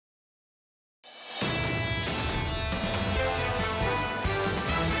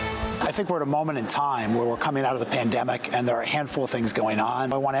I think we're at a moment in time where we're coming out of the pandemic and there are a handful of things going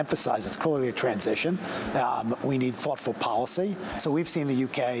on. I want to emphasize it's clearly a transition. We need thoughtful policy. So we've seen the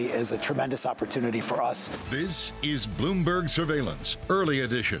UK as a tremendous opportunity for us. This is Bloomberg Surveillance, Early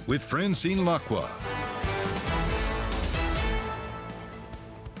Edition with Francine Lacqua.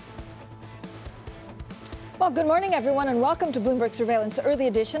 Well, good morning, everyone, and welcome to Bloomberg Surveillance Early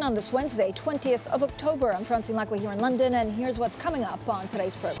Edition on this Wednesday, 20th of October. I'm Francine Lacqua here in London, and here's what's coming up on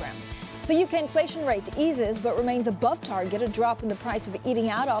today's program. The UK inflation rate eases but remains above target. A drop in the price of eating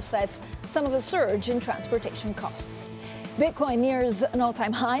out offsets some of the surge in transportation costs. Bitcoin nears an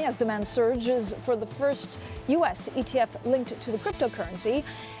all-time high as demand surges for the first U.S. ETF linked to the cryptocurrency.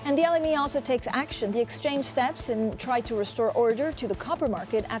 And the LME also takes action. The exchange steps and tried to restore order to the copper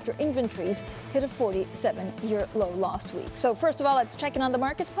market after inventories hit a 47-year low last week. So first of all, let's check in on the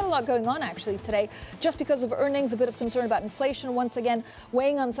markets. Quite a lot going on actually today. Just because of earnings, a bit of concern about inflation once again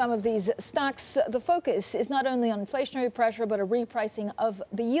weighing on some of these stocks. The focus is not only on inflationary pressure, but a repricing of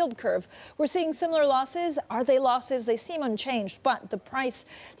the yield curve. We're seeing similar losses. Are they losses? They seem unchanged, but the price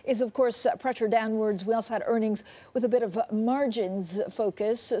is, of course, pressure downwards. We also had earnings with a bit of margins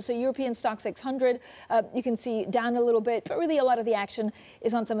focus. So European stock 600, you can see down a little bit, but really a lot of the action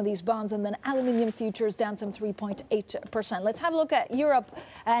is on some of these bonds. And then aluminium futures down some 3.8%. Let's have a look at Europe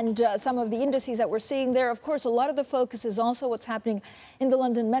and some of the indices that we're seeing there. Of course, a lot of the focus is also what's happening in the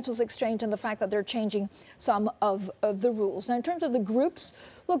London Metals Exchange and the fact that they're changing some of the rules. Now, in terms of the groups,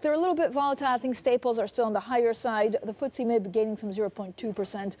 look, they're a little bit volatile. I think staples are still on the higher side. The FTSE MIB gaining some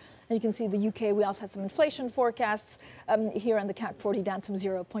 0.2%. And you can see the UK, we also had some inflation forecasts here, and the CAC 40 down some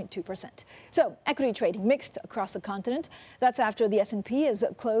 0.2%. So equity trading mixed across the continent. That's after the S&P is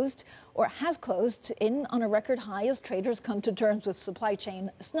closed or has closed in on a record high as traders come to terms with supply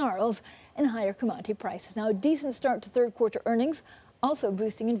chain snarls and higher commodity prices. Now, a decent start to third quarter earnings, also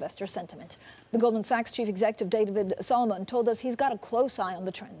boosting investor sentiment. The Goldman Sachs chief executive David Solomon told us he's got a close eye on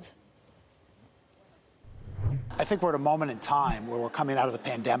the trends. I think we're at a moment in time where we're coming out of the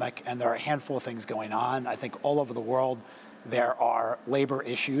pandemic and there are a handful of things going on. I think all over the world there are labor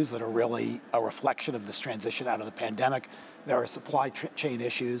issues that are really a reflection of this transition out of the pandemic. There are supply chain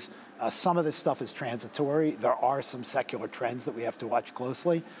issues. Some of this stuff is transitory. There are some secular trends that we have to watch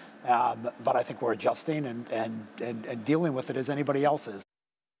closely. But I think we're adjusting and dealing with it as anybody else is.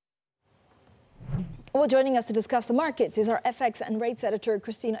 Well, joining us to discuss the markets is our FX and rates editor,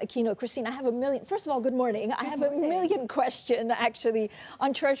 Christina Aquino. Christina, I have a million. First of all, good morning. I have a million question, actually,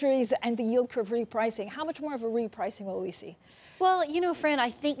 on treasuries and the yield curve repricing. How much more of a repricing will we see? Well, you know, Fran, I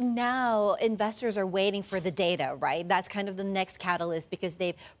think now investors are waiting for the data, right? That's kind of the next catalyst because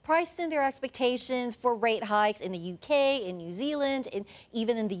they've priced in their expectations for rate hikes in the UK, in New Zealand, and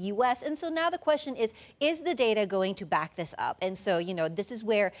even in the US. And so now the question is the data going to back this up? And so, you know, this is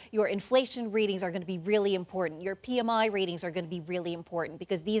where your inflation readings are going to be really important. Your PMI readings are going to be really important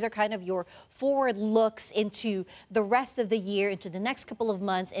because these are kind of your forward looks into the rest of the year, into the next couple of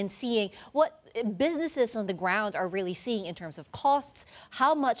months, and seeing what businesses on the ground are really seeing in terms of costs,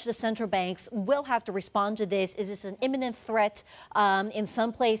 how much the central banks will have to respond to this. Is this an imminent threat? In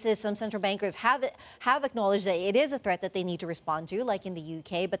some places, some central bankers have acknowledged that it is a threat that they need to respond to, like in the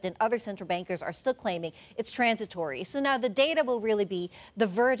UK, but then other central bankers are still claiming it's transitory. So now the data will really be the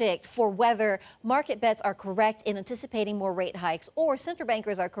verdict for whether market bets are correct in anticipating more rate hikes or central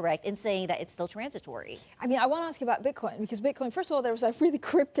bankers are correct in saying that it's still transitory. I mean, I want to ask you about Bitcoin because Bitcoin, first of all, there was a really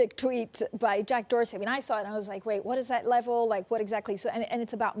cryptic tweet by Jack Dorsey. I mean, I saw it and I was like, wait, what is that level? Like, what exactly? So, and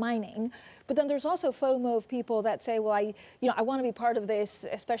it's about mining. But then there's also FOMO of people that say, well, I want to be part of this,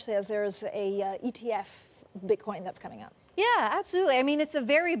 especially as there's a ETF Bitcoin that's coming up. Yeah, absolutely. I mean, it's a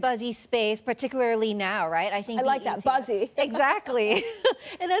very buzzy space, particularly now, right? I think I like that, buzzy. Exactly.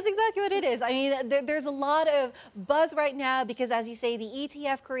 And that's exactly what it is. I mean, there's a lot of buzz right now because, as you say, the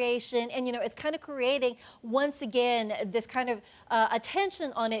ETF creation, and, you know, it's kind of creating, once again, this kind of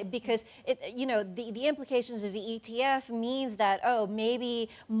attention on it because, the implications of the ETF means that, oh, maybe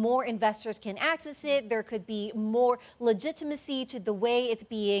more investors can access it. There could be more legitimacy to the way it's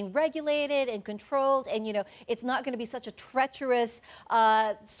being regulated and controlled. And, you know, it's not going to be such a treacherous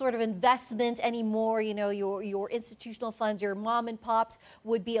sort of investment anymore. You know, your institutional funds, your mom and pops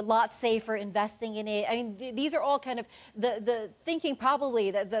would be a lot safer investing in it. I mean, these are all kind of the thinking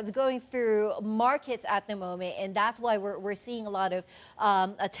probably that's going through markets at the moment, and that's why we're seeing a lot of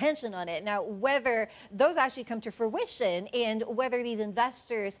attention on it. Now, whether those actually come to fruition and whether these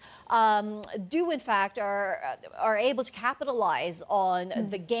investors do in fact are able to capitalize on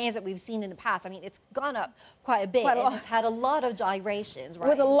the gains that we've seen in the past. I mean, it's gone up quite a bit. And it's had a lot of gyrations, right?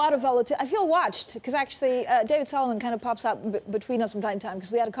 With a lot of volatility. I feel watched because actually David Solomon kind of pops up between us from time to time because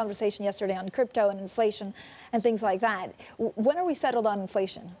we had a conversation yesterday on crypto and inflation and things like that. When are we settled on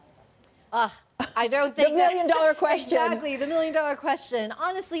inflation? I don't think the million-dollar question. Exactly, the million-dollar question.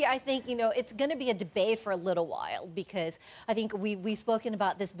 Honestly, I think, it's going to be a debate for a little while because I think we've spoken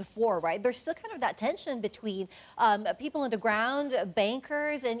about this before, right? There's still kind of that tension between people on the ground,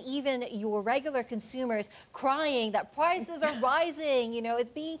 bankers, and even your regular consumers crying that prices are rising.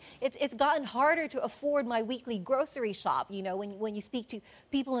 It's gotten harder to afford my weekly grocery shop, when you speak to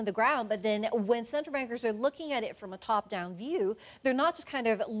people on the ground. But then when central bankers are looking at it from a top-down view, they're not just kind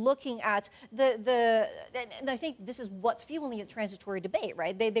of looking at and I think this is what's fueling the transitory debate,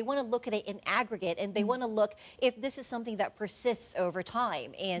 right? They want to look at it in aggregate, and they want to look if this is something that persists over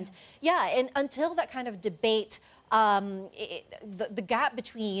time. And and until that kind of debate, the gap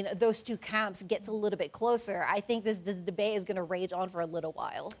between those two camps gets a little bit closer, I think this debate is going to rage on for a little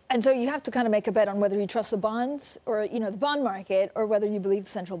while. And so you have to kind of make a bet on whether you trust the bonds or, the bond market, or whether you believe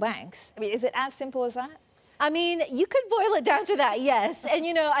the central banks. I mean, is it as simple as that? I mean, you could boil it down to that, yes. And,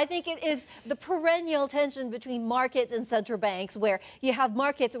 I think it is the perennial tension between markets and central banks where you have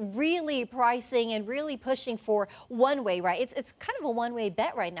markets really pricing and really pushing for one way, right? It's kind of a one-way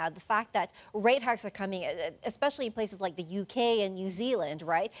bet right now, the fact that rate hikes are coming, especially in places like the UK and New Zealand,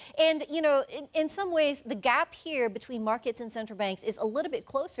 right? And, in some ways, the gap here between markets and central banks is a little bit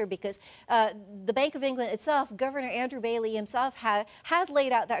closer because the Bank of England itself, Governor Andrew Bailey himself, has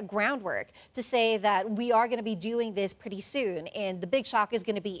laid out that groundwork to say that we are going to be doing this pretty soon, and the big shock is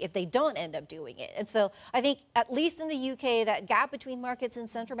going to be if they don't end up doing it. And so I think at least in the UK, that gap between markets and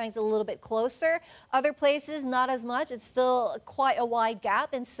central banks is a little bit closer. Other places, not as much. It's still quite a wide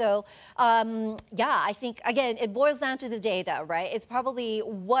gap. And so, I think, again, it boils down to the data, right? It's probably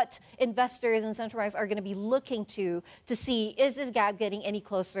what investors and central banks are going to be looking to see, is this gap getting any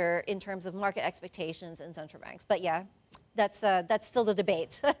closer in terms of market expectations and central banks? But that's still the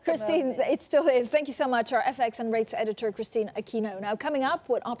debate. Christine, it still is. Thank you so much. Our FX and rates editor, Christine Aquino. Now, coming up,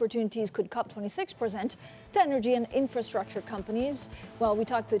 what opportunities could COP26 present to energy and infrastructure companies? Well, we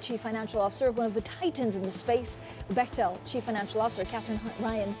talked to the Chief Financial Officer of one of the titans in the space, Bechtel Chief Financial Officer, Catherine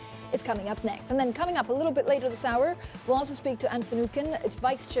Ryan, is coming up next. And then coming up a little bit later this hour, we'll also speak to Finucane,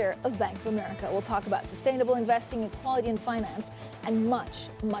 Vice Chair of Bank of America. We'll talk about sustainable investing, equality in finance, and much,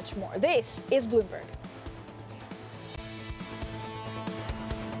 much more. This is Bloomberg.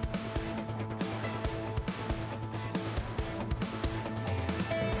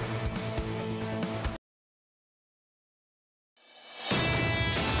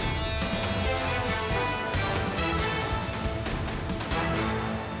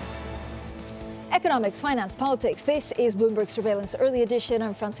 Economics, finance, politics. This is Bloomberg Surveillance Early Edition.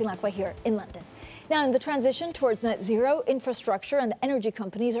 I'm Francine Lacqua here in London. Now, in the transition towards net zero, infrastructure and energy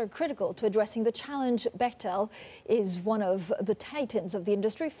companies are critical to addressing the challenge. Bechtel is one of the titans of the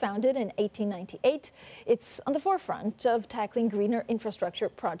industry, founded in 1898. It's on the forefront of tackling greener infrastructure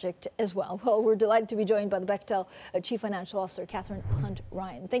project as well. Well, we're delighted to be joined by the Bechtel Chief Financial Officer, Catherine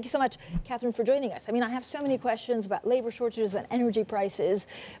Ryan. Thank you so much, Catherine, for joining us. I mean, I have so many questions about labor shortages and energy prices,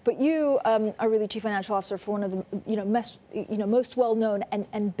 but you are really Chief Financial Officer for one of the most well-known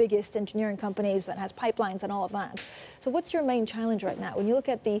and biggest engineering companies that has pipelines and all of that. So what's your main challenge right now? When you look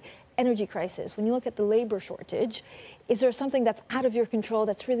at the energy crisis, when you look at the labor shortage, is there something that's out of your control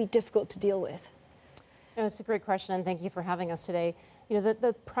that's really difficult to deal with? It's a great question, and thank you for having us today.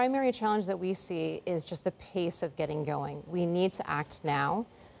 The primary challenge that we see is just the pace of getting going. We need to act now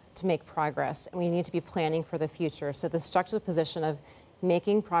to make progress, and we need to be planning for the future. So the structured position of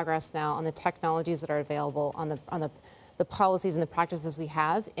making progress now on the technologies that are available, on the policies and the practices we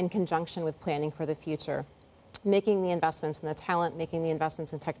have, in conjunction with planning for the future, making the investments in the talent, making the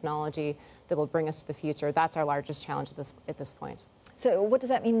investments in technology that will bring us to the future. That's our largest challenge at this point. So what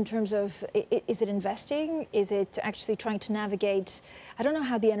does that mean in terms of, is it investing? Is it actually trying to navigate? I don't know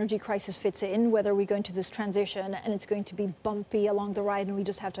how the energy crisis fits in, whether we're going to this transition and it's going to be bumpy along the ride and we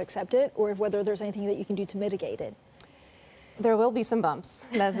just have to accept it, or whether there's anything that you can do to mitigate it. There will be some bumps.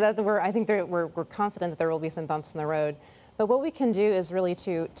 I think we're confident that there will be some bumps in the road. But what we can do is really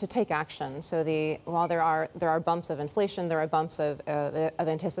to take action. So while there are bumps of inflation, there are bumps of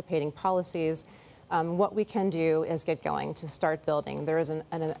anticipating policies. What we can do is get going, to start building. There is an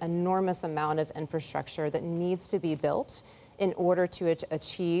enormous amount of infrastructure that needs to be built in order to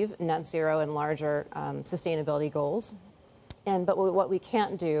achieve net zero and larger sustainability goals. But what we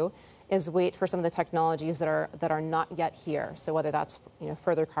can't do is wait for some of the technologies that are not yet here. So whether that's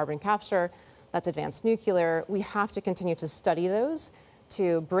further carbon capture, that's advanced nuclear, we have to continue to study those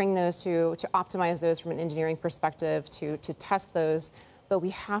to bring those to optimize those from an engineering perspective, to test those. But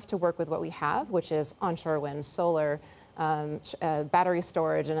we have to work with what we have, which is onshore wind, solar, battery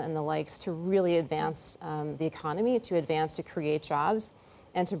storage, and the likes, to really advance the economy, to create jobs,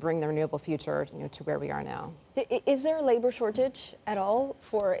 and to bring the renewable future, to where we are now. Is there a labor shortage at all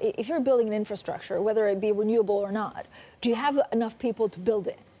for, if you're building an infrastructure, whether it be renewable or not, do you have enough people to build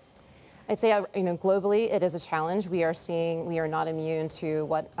it? I'd say, globally, it is a challenge. We are not immune to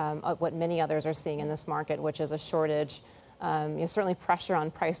what many others are seeing in this market, which is a shortage. Certainly pressure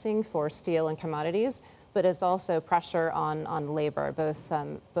on pricing for steel and commodities, but it's also pressure on labor,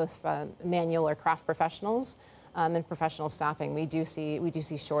 both manual or craft professionals and professional staffing. We do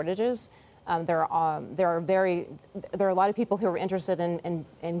see shortages. There are a lot of people who are interested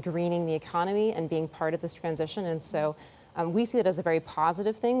in greening the economy and being part of this transition, and so we see it as a very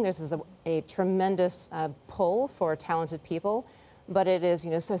positive thing. This is a tremendous pull for talented people. But it is,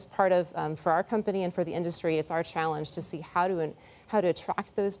 so as part of, for our company and for the industry, it's our challenge to see how to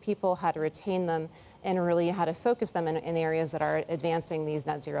attract those people, how to retain them, and really how to focus them in areas that are advancing these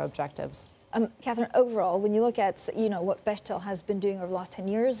net zero objectives. Catherine, overall, when you look at what Bechtel has been doing over the last 10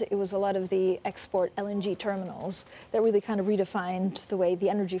 years, it was a lot of the export LNG terminals that really kind of redefined the way the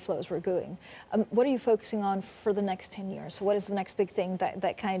energy flows were going. What are you focusing on for the next 10 years? So what is the next big thing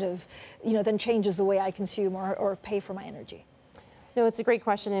that kind of then changes the way I consume or pay for my energy? No, it's a great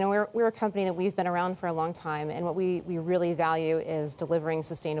question. We're a company that we've been around for a long time, and what we really value is delivering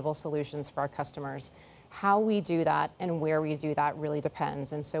sustainable solutions for our customers. How we do that and where we do that really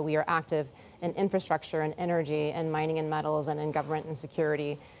depends. And so we are active in infrastructure and energy and mining and metals and in government and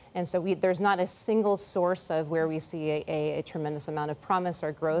security. And so there's not a single source of where we see a tremendous amount of promise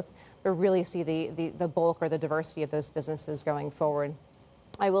or growth, but really see the bulk or the diversity of those businesses going forward.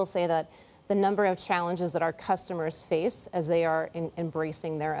 I will say that the number of challenges that our customers face as they are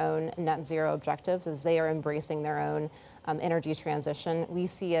embracing their own net zero objectives, as they are embracing their own energy transition, we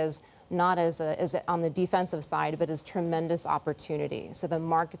see as not as on the defensive side, but as tremendous opportunity. So the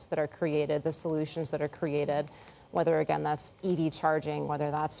markets that are created, the solutions that are created, whether again that's EV charging,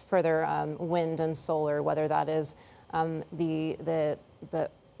 whether that's further wind and solar, whether that is the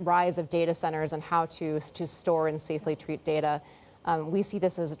rise of data centers and how to store and safely treat data. We see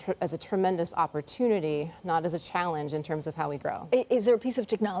this as a tremendous opportunity, not as a challenge in terms of how we grow. Is there a piece of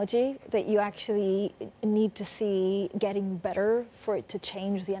technology that you actually need to see getting better for it to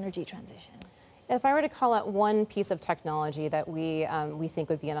change the energy transition? If I were to call out one piece of technology that we think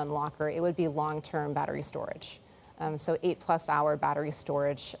would be an unlocker, it would be long-term battery storage. So 8+ hour battery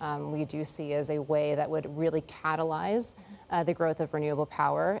storage we do see as a way that would really catalyze the growth of renewable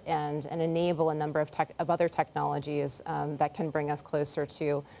power and enable a number of other technologies that can bring us closer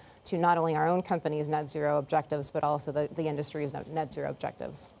to not only our own company's net zero objectives, but also the industry's net zero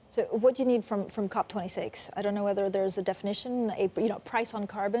objectives. So what do you need from COP26? I don't know whether there's a definition, a price on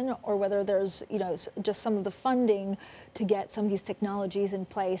carbon, or whether there's just some of the funding to get some of these technologies in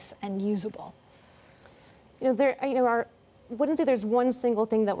place and usable. I wouldn't say there's one single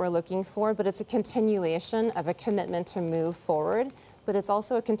thing that we're looking for, but it's a continuation of a commitment to move forward. But it's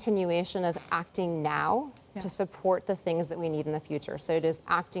also a continuation of acting now to support the things that we need in the future. So it is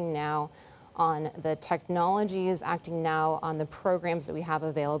acting now on the technologies, acting now on the programs that we have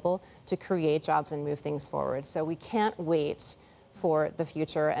available to create jobs and move things forward. So we can't wait for the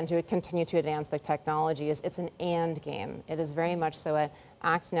future and to continue to advance the technologies. It's an and game. It is very much so an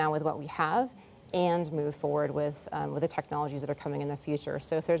act now with what we have and move forward with the technologies that are coming in the future.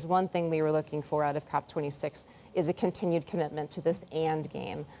 So if there's one thing we were looking for out of COP26 is a continued commitment to this and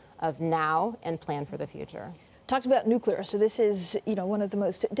game of now and plan for the future. Talked about nuclear, so this is one of the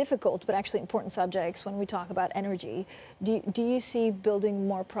most difficult but actually important subjects when we talk about energy. Do you see building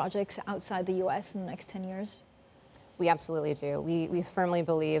more projects outside the U.S. in the next 10 years? We absolutely do. We firmly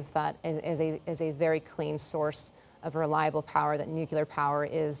believe that as a very clean source of reliable power, that nuclear power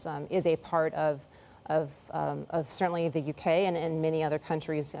is a part of certainly the UK and many other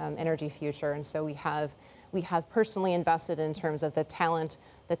countries' energy future. And so we have personally invested in terms of the talent,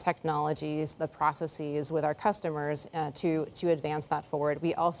 the technologies, the processes with our customers to advance that forward.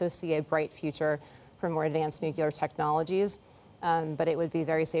 We also see a bright future for more advanced nuclear technologies. But it would be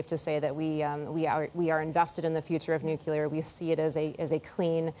very safe to say that we are invested in the future of nuclear. We see it as a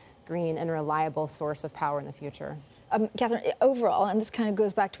clean, green, and reliable source of power in the future. Catherine, overall, and this kind of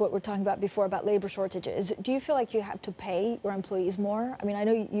goes back to what we were talking about before about labor shortages, do you feel like you have to pay your employees more? I mean, I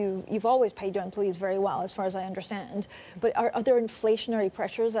know you've always paid your employees very well, as far as I understand, but are there inflationary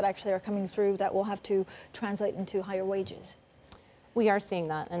pressures that actually are coming through that will have to translate into higher wages? We are seeing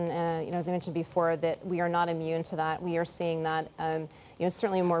that, and as I mentioned before, that we are not immune to that. We are seeing that,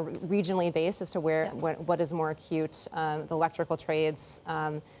 certainly more regionally based as to what is more acute. The electrical trades,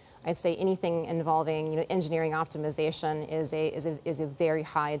 I'd say anything involving engineering optimization is a very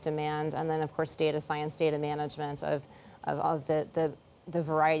high demand, and then of course data science, data management of the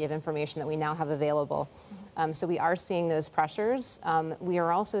variety of information that we now have available. So we are seeing those pressures. We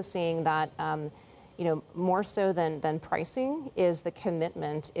are also seeing that. More so than pricing is the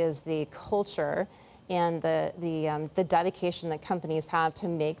commitment, is the culture, and the dedication that companies have to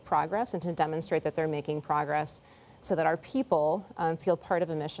make progress and to demonstrate that they're making progress, so that our people feel part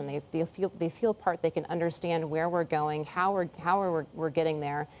of a mission. They feel part. They can understand where we're going, how we're getting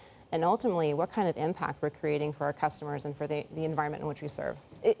there, and ultimately what kind of impact we're creating for our customers and for the environment in which we serve.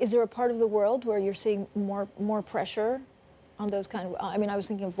 Is there a part of the world where you're seeing more pressure on those kind of? I mean, I was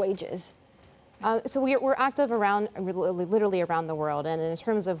thinking of wages. So we're active literally around the world, and in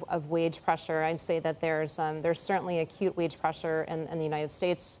terms of wage pressure, I'd say that there's certainly acute wage pressure in the United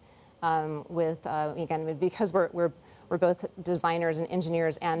States, with again, because we're both designers and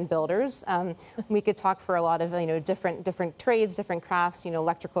engineers and builders. We could talk for a lot of different trades, different crafts,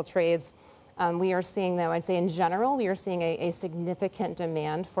 electrical trades. We are seeing, though, I'd say in general, we are seeing a significant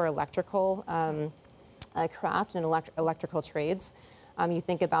demand for electrical craft and electrical trades. You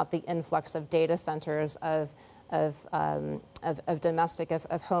think about the influx of data centers, of domestic,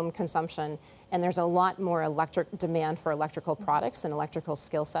 of home consumption, and there's a lot more demand for electrical products and electrical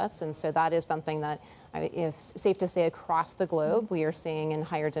skill sets, and so that is something that, it's safe to say, across the globe we are seeing in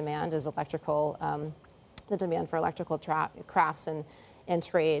higher demand is electrical, the demand for electrical crafts and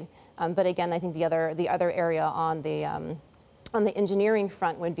trade. But again, I think the other area on the engineering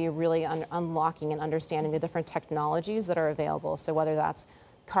front would be really unlocking and understanding the different technologies that are available. So whether that's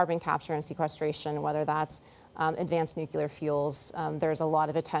carbon capture and sequestration, whether that's advanced nuclear fuels, there's a lot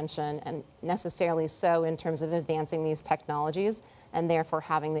of attention, and necessarily so in terms of advancing these technologies, and therefore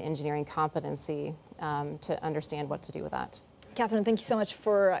having the engineering competency to understand what to do with that. Catherine, thank you so much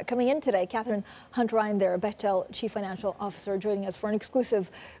for coming in today. Catherine Hunt-Ryan there, Bechtel Chief Financial Officer, joining us for an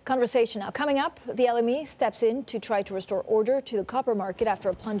exclusive conversation. Now, coming up, the LME steps in to try to restore order to the copper market after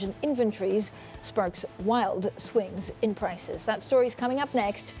a plunge in inventories sparks wild swings in prices. That story is coming up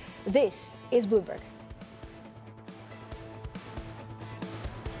next. This is Bloomberg.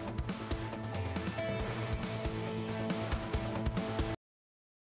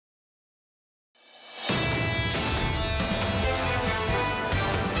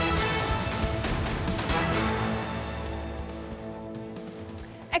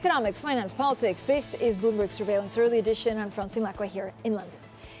 Economics, finance, politics. This is Bloomberg Surveillance Early Edition. I'm Francine Lacqua here in London.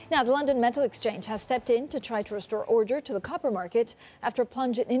 Now, the London Metal Exchange has stepped in to try to restore order to the copper market after a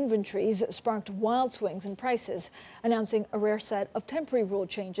plunge in inventories sparked wild swings in prices, announcing a rare set of temporary rule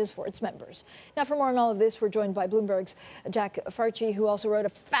changes for its members. Now, for more on all of this, we're joined by Bloomberg's Jack Farchi, who also wrote a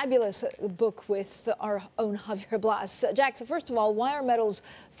fabulous book with our own Javier Blas. Jack, so first of all, why are metals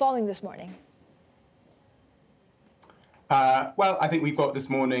falling this morning? Well, I think we've got this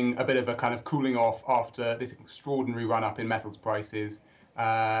morning a bit of a kind of cooling off after this extraordinary run up in metals prices.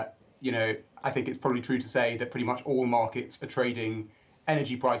 I think it's probably true to say that pretty much all markets are trading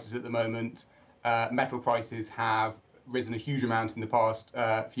energy prices at the moment. Metal prices have risen a huge amount in the past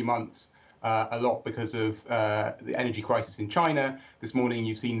few months, a lot because of the energy crisis in China. This morning,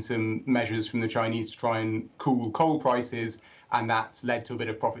 you've seen some measures from the Chinese to try and cool coal prices, and that's led to a bit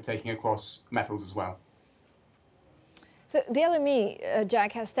of profit taking across metals as well. So the LME,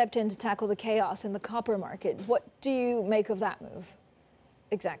 Jack, has stepped in to tackle the chaos in the copper market. What do you make of that move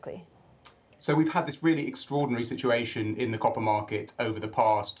exactly? So we've had this really extraordinary situation in the copper market over the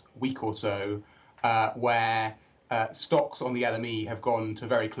past week or so, where stocks on the LME have gone to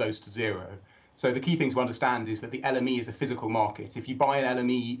very close to zero. So the key thing to understand is that the LME is a physical market. If you buy an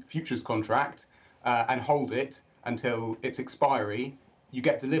LME futures contract and hold it until its expiry, you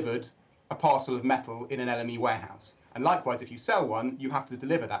get delivered a parcel of metal in an LME warehouse. And likewise, if you sell one, you have to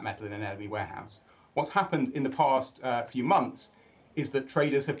deliver that metal in an LME warehouse. What's happened in the past few months is that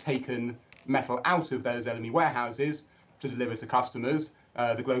traders have taken metal out of those LME warehouses to deliver to customers.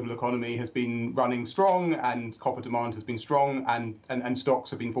 The global economy has been running strong, and copper demand has been strong, and stocks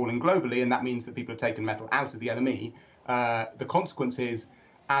have been falling globally, and that means that people have taken metal out of the LME. The consequence is,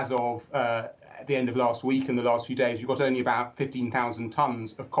 as of the end of last week and the last few days, you've got only about 15,000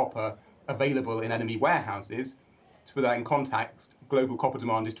 tons of copper available in LME warehouses. To put that in context, global copper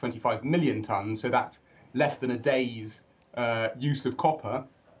demand is 25 million tons, so that's less than a day's use of copper.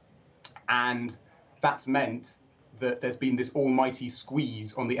 And that's meant that there's been this almighty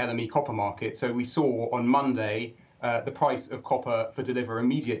squeeze on the LME copper market. So we saw on Monday the price of copper for deliver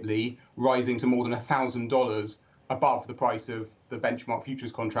immediately rising to more than $1,000 above the price of the benchmark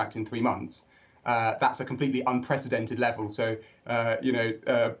futures contract in 3 months. That's a completely unprecedented level. So,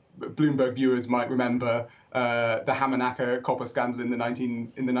 Bloomberg viewers might remember the Hamanaka copper scandal in the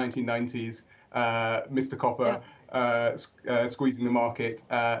 1990s. Mr. Copper squeezing the market.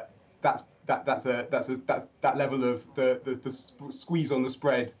 That level of the squeeze on the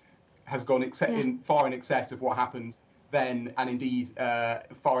spread has gone far in excess of what happened then, and indeed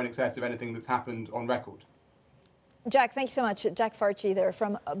far in excess of anything that's happened on record. Jack, thank you so much. Jack Farchi there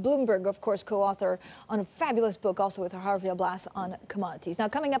from Bloomberg, of course, co-author on a fabulous book, also with Harvey Blas on commodities. Now,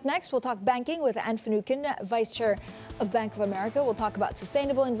 coming up next, we'll talk banking with Anne Finucane, Vice Chair of Bank of America. We'll talk about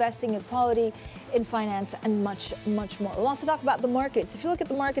sustainable investing, equality in finance, and much, much more. We'll also talk about the markets. If you look at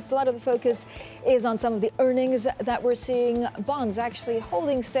the markets, a lot of the focus is on some of the earnings that we're seeing. Bonds actually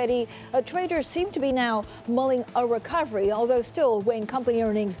holding steady. Traders seem to be now mulling a recovery, although still weighing company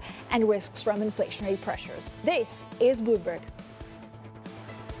earnings and risks from inflationary pressures. This is Bloomberg.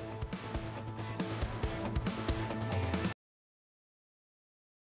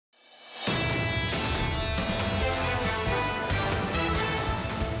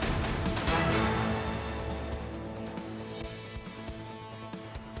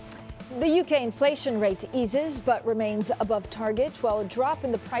 The UK inflation rate eases but remains above target, while a drop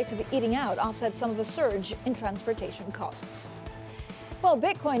in the price of eating out offsets some of a surge in transportation costs. Well,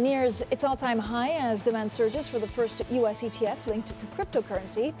 Bitcoin nears its all-time high as demand surges for the first U.S. ETF linked to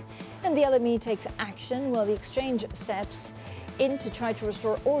cryptocurrency. And the LME takes action while the exchange steps in to try to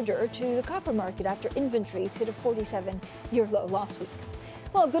restore order to the copper market after inventories hit a 47-year low last week.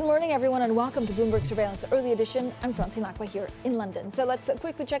 Well, good morning, everyone, and welcome to Bloomberg Surveillance Early Edition. I'm Francine Lacqua here in London. So let's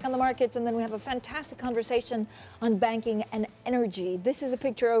quickly check on the markets, and then we have a fantastic conversation on banking and energy. This is a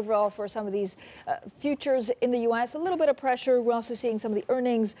picture overall for some of these futures in the U.S. A little bit of pressure. We're also seeing some of the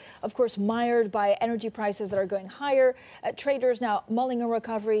earnings, of course, mired by energy prices that are going higher. Traders now mulling a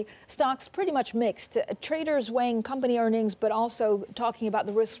recovery. Stocks pretty much mixed. Traders weighing company earnings, but also talking about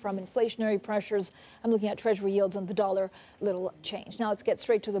the risks from inflationary pressures. I'm looking at Treasury yields on the dollar, little change. Now let's get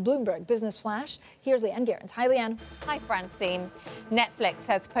straight to the Bloomberg Business Flash. Here's Leanne Gerrans. Hi, Leanne. Hi, Francine. Netflix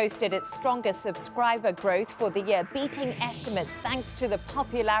has posted its strongest subscriber growth for the year, beating estimates thanks to the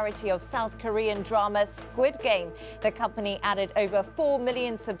popularity of South Korean drama Squid Game. The company added over 4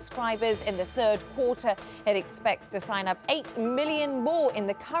 million subscribers in the third quarter. It expects to sign up 8 million more in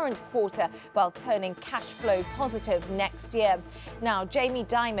the current quarter while turning cash flow positive next year. Now, Jamie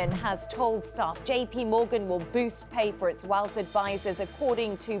Dimon has told staff JP Morgan will boost pay for its wealth advisors.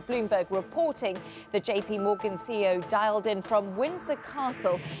 According to Bloomberg reporting, the JP Morgan CEO dialed in from Windsor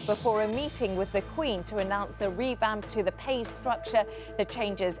Castle before a meeting with the Queen to announce the revamp to the pay structure. The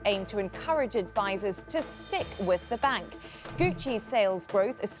changes aim to encourage advisors to stick with the bank. Gucci's sales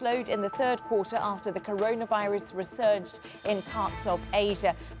growth slowed in the third quarter after the coronavirus resurged in parts of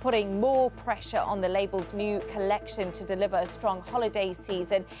Asia, putting more pressure on the label's new collection to deliver a strong holiday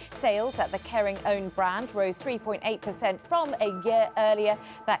season. Sales at the Kering-owned brand rose 3.8% from a year earlier.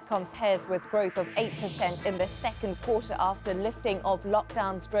 That compares with growth of 8% in the second quarter after lifting of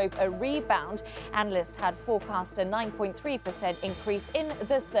lockdowns drove a rebound. Analysts had forecast a 9.3% increase in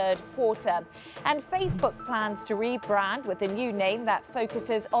the third quarter. And Facebook plans to rebrand with a new name that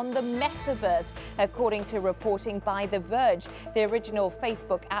focuses on the metaverse, according to reporting by The Verge. The original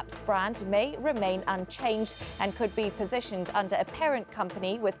Facebook apps brand may remain unchanged and could be positioned under a parent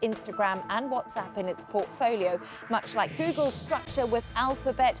company with Instagram and WhatsApp in its portfolio, much like Google's structure with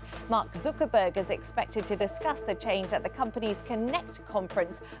Alphabet. Mark Zuckerberg is expected to discuss the change at the company's Connect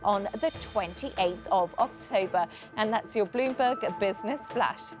conference on the 28th of October. And that's your Bloomberg Business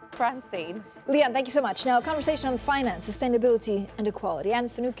Flash. Francine. Leanne, thank you so much. Now, a conversation on finance, sustainability and equality. Anne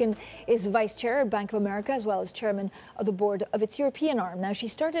Finucane is Vice Chair at Bank of America, as well as Chairman of the Board of its European arm. Now, she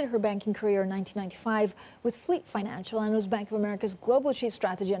started her banking career in 1995 with Fleet Financial and was Bank of America's Global Chief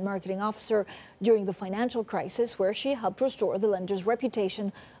Strategy and Marketing Officer during the financial crisis, where she helped restore the lender's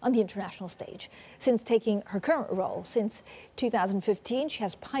reputation on the international stage. Since taking her current role, since 2015, she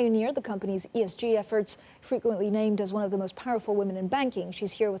has pioneered the company's ESG efforts, frequently named as one of the most powerful women in banking.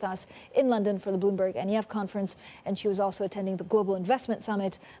 She's here with us in London for the Bloomberg NEF conference, and she was also attending the Global Investment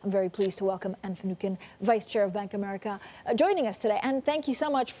Summit. I'm very pleased to welcome Anne Finucane, Vice Chair of Bank of America, joining us today. And thank you so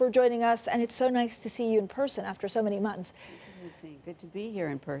much for joining us, and it's so nice to see you in person after so many months. Good to be here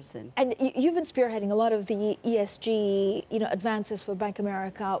in person. And you've been spearheading a lot of the ESG, advances for Bank of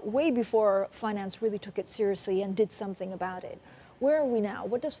America way before finance really took it seriously and did something about it. Where are we now?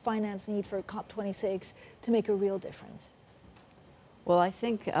 What does finance need for COP26 to make a real difference? Well, I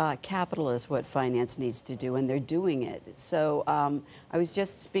think capital is what finance needs to do, and they're doing it. So I was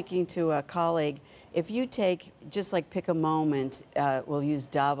just speaking to a colleague. If you take, just like pick a moment, we'll use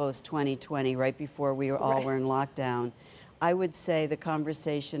Davos 2020, right before we all were in lockdown, I would say the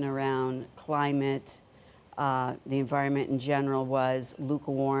conversation around climate, the environment in general was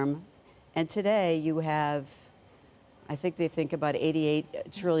lukewarm. And today you have, I think they think about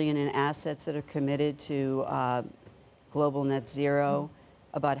 88 trillion in assets that are committed to global net zero.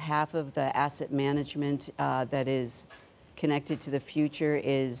 About half of the asset management that is connected to the future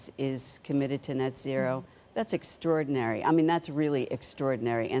is committed to net zero. That's extraordinary. I mean, that's really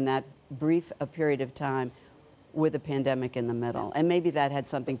extraordinary. And that brief a period of time with a pandemic in the middle. And maybe that had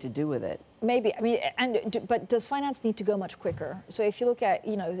something to do with it. Maybe. I mean, but does finance need to go much quicker? So if you look at,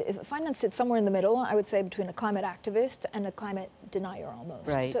 if finance sits somewhere in the middle, I would say between a climate activist and a climate denier almost.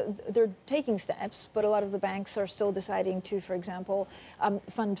 Right. So they're taking steps, but a lot of the banks are still deciding to, for example,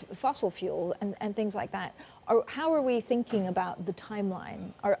 fund fossil fuel and things like that. How are we thinking about the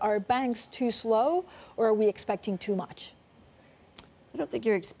timeline? Are banks too slow, or are we expecting too much? I don't think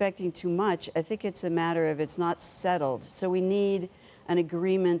you're expecting too much. I think it's a matter of it's not settled. So we need an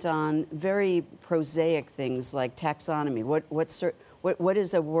agreement on very prosaic things like taxonomy. What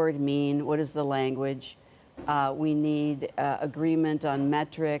does a word mean? What is the language? We need agreement on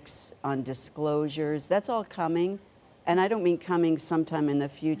metrics, on disclosures. That's all coming. And I don't mean coming sometime in the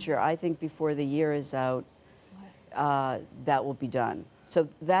future. I think before the year is out, that will be done. So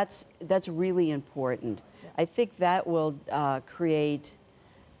that's really important. I think that will create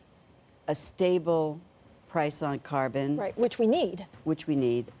a stable price on carbon. Right, which we need. Which we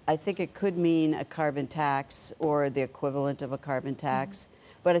need. I think it could mean a carbon tax or the equivalent of a carbon tax.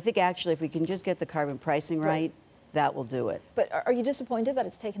 But I think actually if we can just get the carbon pricing right, that will do it. But are you disappointed that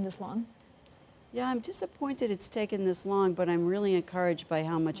it's taken this long? Yeah, I'm disappointed it's taken this long, but I'm really encouraged by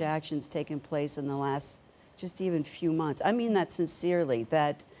how much action's taken place in the last just even few months. I mean that sincerely,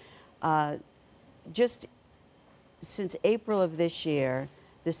 that just since April of this year,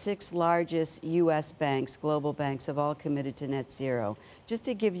 the 6 largest U.S. banks, global banks, have all committed to net zero. Just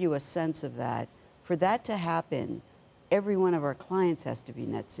to give you a sense of that, for that to happen, every one of our clients has to be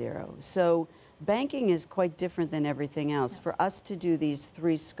net zero. So banking is quite different than everything else. For us to do these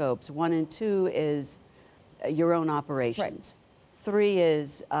 3 scopes, 1 and 2 is your own operations. Right. 3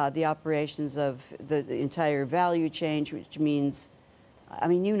 is the operations of the entire value chain, which means, I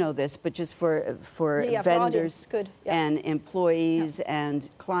mean, you know this, but just for vendors and employees and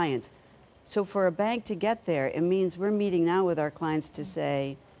clients. So for a bank to get there, it means we're meeting now with our clients to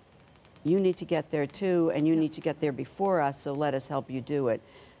say, you need to get there too, and you need to get there before us, so let us help you do it.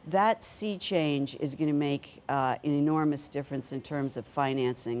 That sea change is going to make an enormous difference in terms of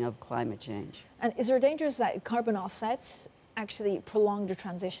financing of climate change. And is there a danger that carbon offsets actually prolong the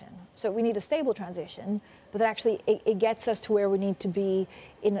transition? So we need a stable transition, but that actually it gets us to where we need to be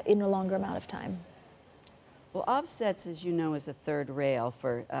in a longer amount of time. Well, offsets, as you know, is a third rail.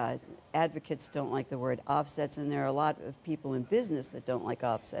 For advocates don't like the word offsets, and there are a lot of people in business that don't like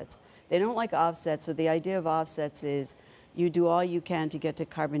offsets. They don't like offsets, so the idea of offsets is you do all you can to get to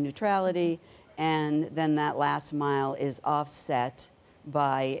carbon neutrality, and then that last mile is offset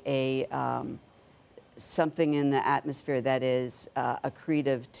by a something in the atmosphere that is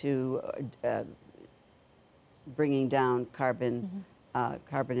accretive to bringing down carbon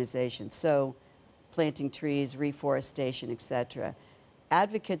carbonization. So planting trees, reforestation, etc.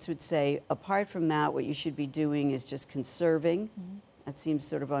 Advocates would say, apart from that, what you should be doing is just conserving. That seems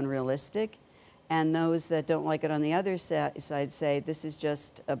sort of unrealistic. And those that don't like it on the other side say, this is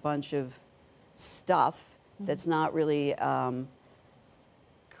just a bunch of stuff that's not really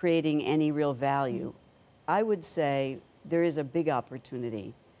creating any real value. I would say there is a big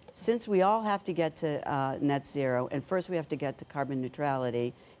opportunity. Since we all have to get to net zero, and first we have to get to carbon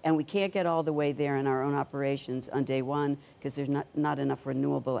neutrality, and we can't get all the way there in our own operations on day one because there's not enough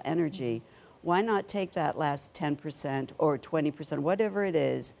renewable energy, why not take that last 10% or 20%, whatever it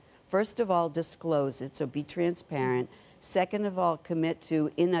is, first of all, disclose it, so be transparent. Second of all, commit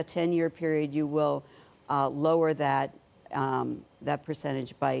to, in a 10-year period, you will lower that, that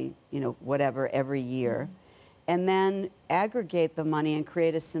percentage by, whatever, every year. And then aggregate the money and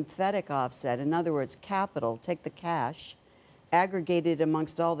create a synthetic offset. In other words, capital, take the cash, aggregate it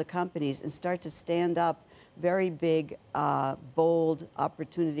amongst all the companies, and start to stand up very big, bold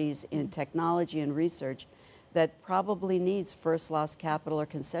opportunities in technology and research that probably needs first loss capital or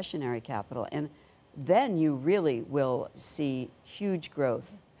concessionary capital. And then you really will see huge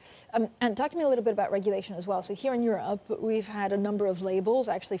growth. And talk to me a little bit about regulation as well. So here in Europe, we've had a number of labels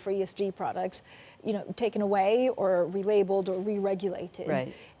actually for ESG products, taken away or relabeled or re-regulated.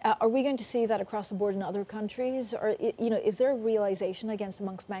 Right. Are we going to see that across the board in other countries? Or, is there a realization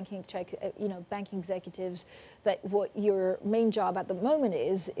amongst banking executives that what your main job at the moment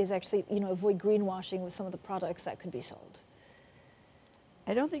is actually, avoid greenwashing with some of the products that could be sold?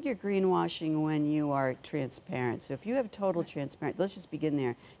 I don't think you're greenwashing when you are transparent. So if you have total transparency, let's just begin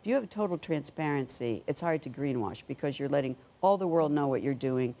there. If you have total transparency, it's hard to greenwash because you're letting all the world know what you're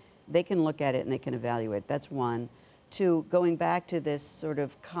doing. They can look at it and they can evaluate. That's one. Two, going back to this sort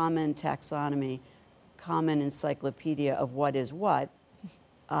of common taxonomy, common encyclopedia of what is what,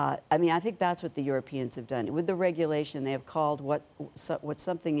 I think that's what the Europeans have done. With the regulation, they have called what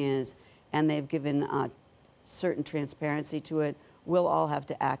something is, and they've given certain transparency to it. We'll all have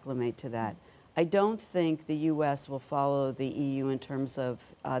to acclimate to that. I don't think the U.S. will follow the EU in terms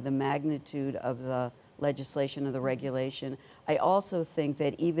of the magnitude of the legislation or the regulation. I also think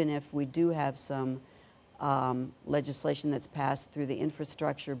that even if we do have some legislation that's passed through the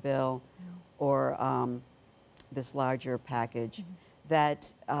infrastructure bill or this larger package,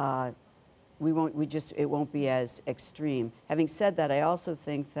 that it won't be as extreme. Having said that, I also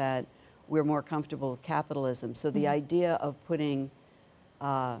think that we're more comfortable with capitalism. So the idea of putting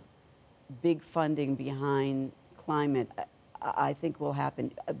big funding behind climate, I think will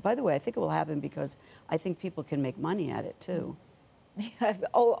happen. By the way, I think it will happen because I think people can make money at it too.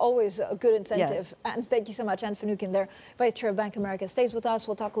 Always a good incentive. Yeah. And thank you so much. Anne Finucane, there, Vice Chair of Bank of America, stays with us.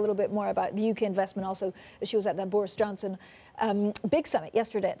 We'll talk a little bit more about the UK investment also. She was at that Boris Johnson big summit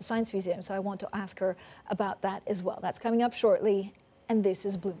yesterday at the Science Museum, so I want to ask her about that as well. That's coming up shortly, and this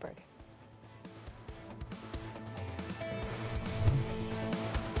is Bloomberg.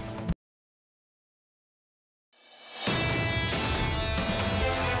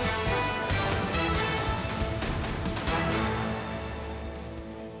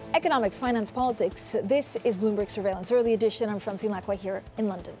 Economics, finance, politics. This is Bloomberg Surveillance, early edition. I'm Francine Lacqua here in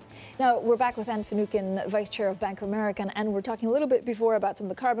London. Now, we're back with Anne Finucane, Vice Chair of Bank of America, and we're talking a little bit before about some of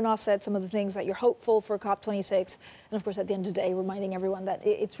the carbon offsets, some of the things that you're hopeful for COP26. And of course, at the end of the day, reminding everyone that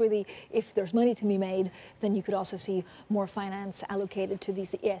it's really, if there's money to be made, then you could also see more finance allocated to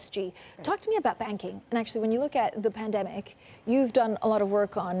these ESG. Right. Talk to me about banking. And actually, when you look at the pandemic, you've done a lot of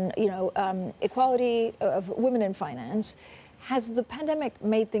work on, equality of women in finance. Has the pandemic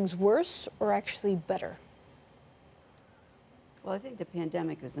made things worse or actually better? Well, I think the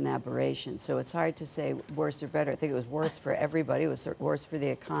pandemic was an aberration, so it's hard to say worse or better. I think it was worse for everybody. It was worse for the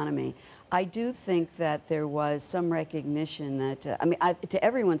economy. I do think that there was some recognition that, to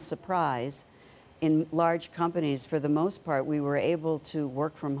everyone's surprise, in large companies, for the most part, we were able to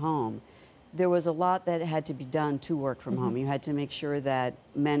work from home. There was a lot that had to be done to work from home. You had to make sure that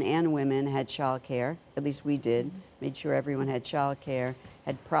men and women had child care, at least we did, made sure everyone had child care,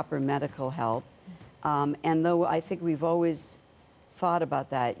 had proper medical help. And though I think we've always thought about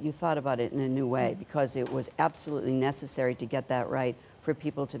that, you thought about it in a new way because it was absolutely necessary to get that right for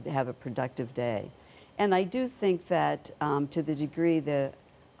people to have a productive day. And I do think that to the degree the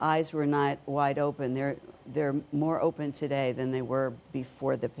eyes were not wide open, they're more open today than they were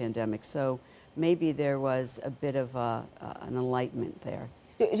before the pandemic. So maybe there was a bit of an enlightenment there.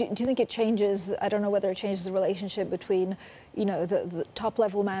 Do you think it changes, I don't know whether it changes the relationship between, the top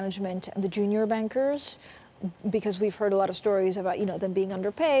level management and the junior bankers? Because we've heard a lot of stories about, them being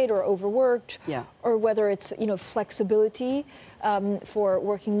underpaid or overworked, or whether it's, flexibility for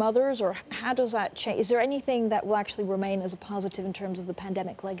working mothers, or how does that change? Is there anything that will actually remain as a positive in terms of the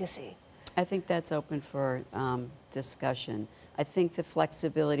pandemic legacy? I think that's open for discussion. I think the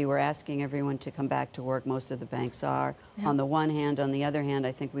flexibility, we're asking everyone to come back to work. Most of the banks are. On the one hand. On the other hand,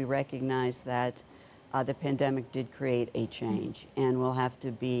 I think we recognize that the pandemic did create a change, and we'll have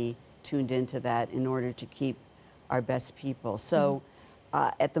to be tuned into that in order to keep our best people. So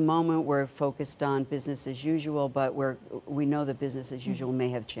at the moment, we're focused on business as usual, but we know that business as usual may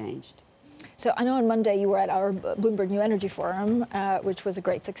have changed. So I know on Monday you were at our Bloomberg New Energy Forum, which was a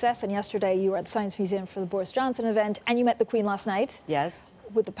great success. And yesterday you were at the Science Museum for the Boris Johnson event, and you met the Queen last night. Yes.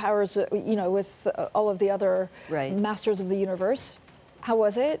 With the powers, with all of the other masters of the universe. How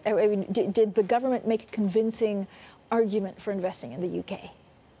was it? I mean, did the government make a convincing argument for investing in the UK?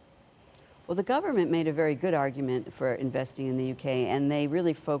 Well, the government made a very good argument for investing in the UK, and they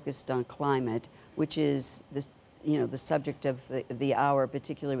really focused on climate, which is the subject of the hour,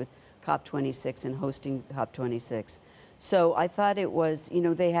 particularly with COP26 and hosting COP26. So I thought it was,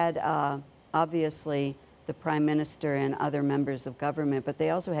 they had obviously the Prime Minister and other members of government, but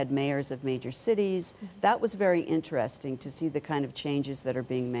they also had mayors of major cities. That was very interesting to see the kind of changes that are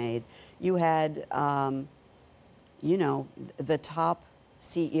being made. You had, you know, the top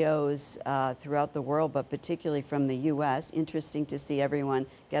CEOs throughout the world, but particularly from the U.S. Interesting to see everyone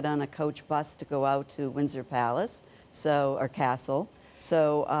get on a coach bus to go out to Windsor Palace, or Castle.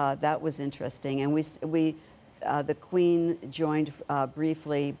 So that was interesting. And the Queen joined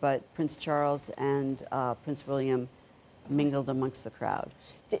briefly, but Prince Charles and Prince William mingled amongst the crowd.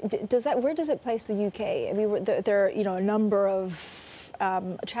 Where does it place the UK? I mean, there are, you know, a number of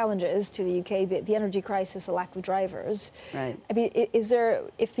challenges to the UK, the energy crisis, the lack of drivers. Right. I mean,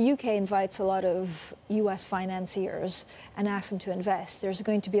 if the UK invites a lot of US financiers and asks them to invest, there's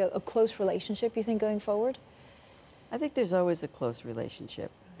going to be a close relationship, you think, going forward? I think there's always a close relationship,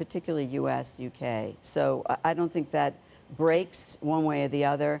 particularly US, UK. So I don't think that breaks one way or the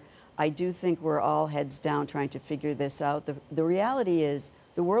other. I do think we're all heads down trying to figure this out. The reality is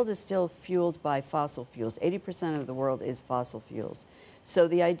the world is still fueled by fossil fuels. 80% of the world is fossil fuels. So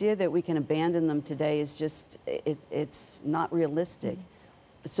the idea that we can abandon them today is just, it's not realistic.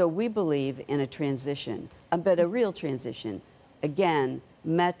 So we believe in a transition, but a real transition. Again,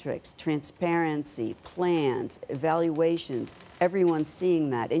 metrics, transparency, plans, evaluations, everyone's seeing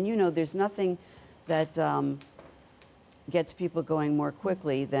that. And you know, there's nothing that gets people going more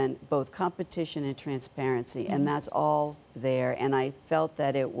quickly than both competition and transparency, and that's all there. And I felt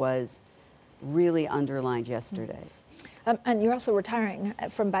that it was really underlined yesterday. And you're also retiring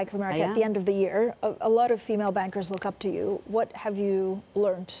from Bank of America at the end of the year. A lot of female bankers look up to you. What have you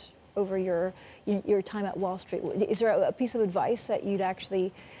learned over your time at Wall Street? Is there a piece of advice that you'd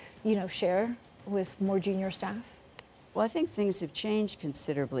actually, you know, share with more junior staff? Well, I think things have changed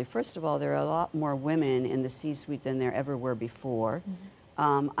considerably. First of all, there are a lot more women in the C-suite than there ever were before.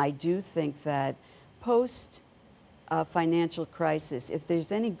 I do think that post financial crisis, if there's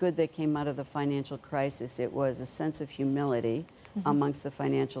any good that came out of the financial crisis, it was a sense of humility amongst the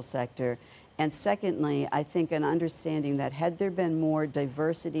financial sector. And secondly, I think an understanding that had there been more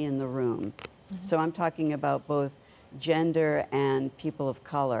diversity in the room, so I'm talking about both gender and people of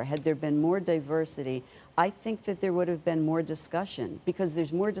color, had there been more diversity, I think that there would have been more discussion, because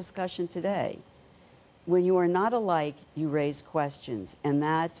there's more discussion today. When you are not alike, you raise questions, and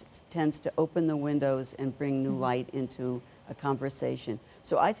that tends to open the windows and bring new light into a conversation.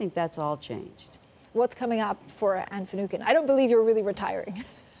 So I think that's all changed. What's coming up for Anne Finucane? I don't believe you're really retiring.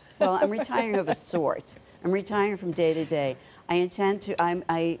 Well, I'm retiring of a sort. I'm retiring from day to day. I intend to,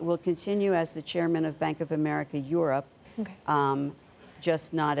 I will continue as the chairman of Bank of America Europe,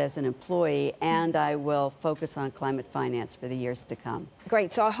 just not as an employee, and I will focus on climate finance for the years to come.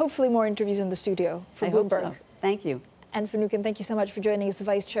 Great. So hopefully more interviews in the studio for Bloomberg. I hope so. Thank you. Anne Finucane, thank you so much for joining us, the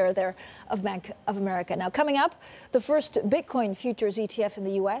Vice Chair there of Bank of America. Now, coming up, the first Bitcoin futures ETF in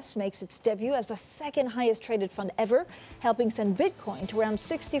the U.S. makes its debut as the second highest traded fund ever, helping send Bitcoin to around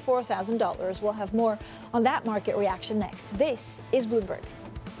 $64,000. We'll have more on that market reaction next. This is Bloomberg.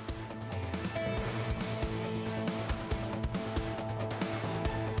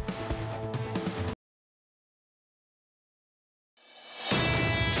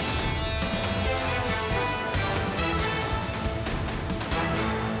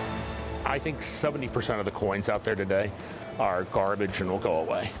 I think 70% of the coins out there today are garbage and will go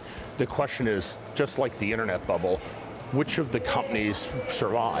away. The question is, just like the internet bubble, which of the companies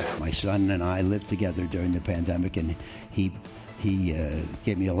survive? My son and I lived together during the pandemic, and he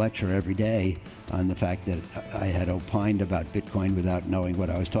gave me a lecture every day on the fact that I had opined about Bitcoin without knowing what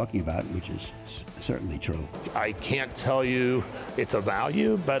I was talking about, which is certainly true. I can't tell you it's a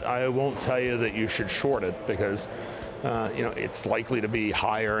value, but I won't tell you that you should short it, because you know, it's likely to be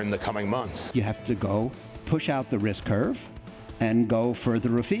higher in the coming months. You have to go push out the risk curve and go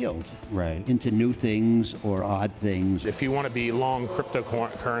further afield, into new things or odd things. If you want to be long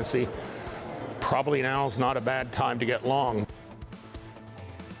cryptocurrency, probably now is not a bad time to get long.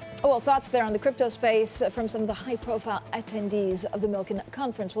 Well, thoughts there on the crypto space from some of the high-profile attendees of the Milken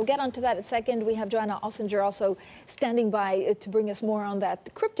conference. We'll get onto that in a second. We have Joanna Ossinger also standing by to bring us more on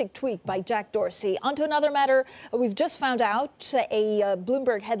that cryptic tweet by Jack Dorsey. On to another matter. We've just found out a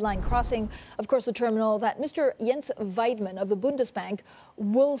Bloomberg headline crossing, of course, the terminal that Mr. Jens Weidmann of the Bundesbank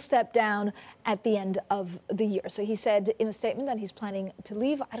will step down at the end of the year. So he said in a statement that he's planning to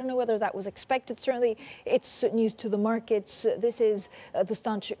leave. I don't know whether that was expected. Certainly, it's news to the markets. This is the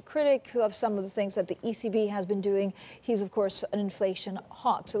staunch critic of some of the things that the ECB has been doing. He's, of course, an inflation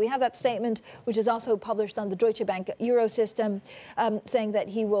hawk. So we have that statement, which is also published on the Deutsche Bank Eurosystem, saying that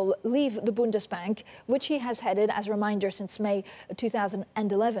he will leave the Bundesbank, which he has headed, as a reminder, since May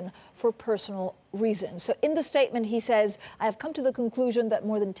 2011 for personal reasons. So in the statement, he says, I have come to the conclusion that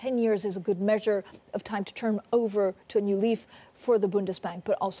more than 10 years is a good measure of time to turn over to a new leaf for the Bundesbank,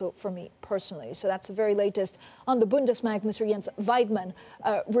 but also for me personally. So that's the very latest on the Bundesbank. Mr. Jens Weidmann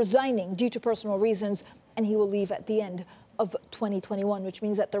resigning due to personal reasons, and he will leave at the end of 2021, which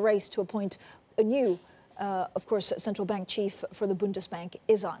means that the race to appoint a new of course, central bank chief for the Bundesbank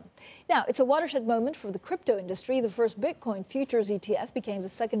is on. Now, it's a watershed moment for the crypto industry. The first Bitcoin futures ETF became the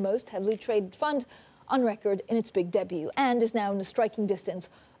second most heavily traded fund on record in its big debut and is now in a striking distance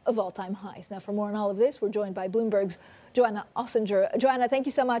of all-time highs. Now, for more on all of this, we're joined by Bloomberg's Johanna Ossinger. Johanna, thank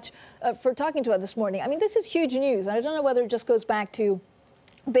you so much for talking to us this morning. I mean, this is huge news, and I don't know whether it just goes back to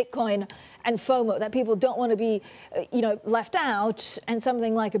Bitcoin and FOMO, that people don't want to be, left out, and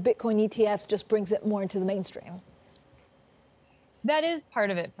something like a Bitcoin ETF just brings it more into the mainstream. That is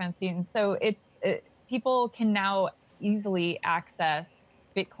part of it, Francine. So people can now easily access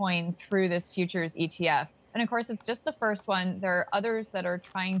Bitcoin through this futures ETF. And of course, it's just the first one. There are others that are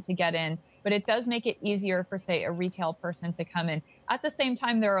trying to get in, but it does make it easier for, say, a retail person to come in. At the same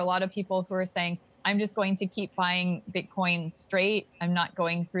time, there are a lot of people who are saying, I'm just going to keep buying Bitcoin straight. I'm not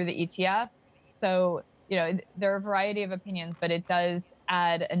going through the ETF. So, there are a variety of opinions, but it does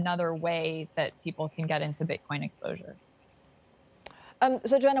add another way that people can get into Bitcoin exposure.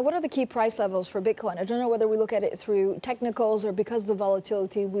 So, Joanna, what are the key price levels for Bitcoin? I don't know whether we look at it through technicals or because of the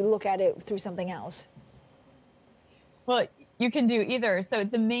volatility, we look at it through something else. Well, you can do either. So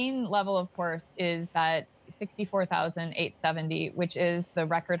the main level, of course, is that 64,870, which is the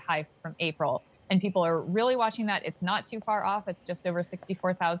record high from April. And people are really watching that. It's not too far off. It's just over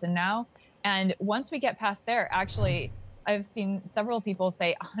 64,000 now. And once we get past there, actually, I've seen several people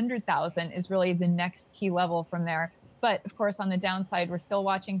say 100,000 is really the next key level from there. But of course, on the downside, we're still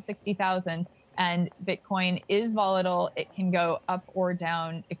watching 60,000, and Bitcoin is volatile. It can go up or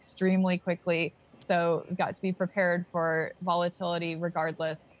down extremely quickly. So we've got to be prepared for volatility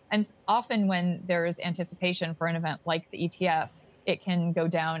regardless. And often when there is anticipation for an event like the ETF, it can go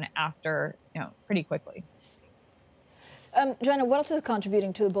down after, pretty quickly. Joanna, what else is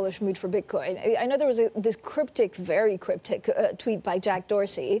contributing to the bullish mood for Bitcoin? I know there was this very cryptic tweet by Jack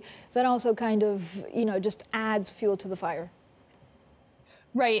Dorsey that also kind of, just adds fuel to the fire.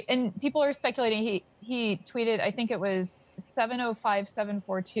 Right. And people are speculating. He tweeted, I think it was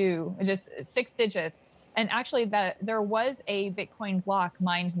 705742, just 6 digits. And actually that there was a Bitcoin block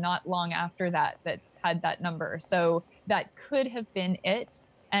mined not long after that had that number. So that could have been it.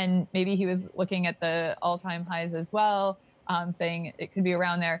 And maybe he was looking at the all-time highs as well, saying it could be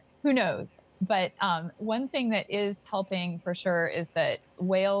around there. Who knows? But one thing that is helping for sure is that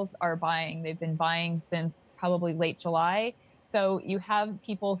whales are buying. They've been buying since probably late July. So you have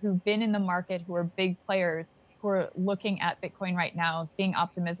people who've been in the market who are big players who are looking at Bitcoin right now, seeing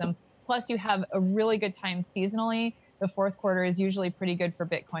optimism. Plus, you have a really good time seasonally. The fourth quarter is usually pretty good for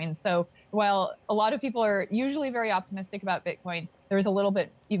Bitcoin. So while a lot of people are usually very optimistic about Bitcoin, there's a little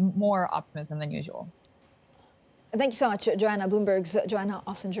bit even more optimism than usual. Thank you so much, Joanna. Bloomberg's Johanna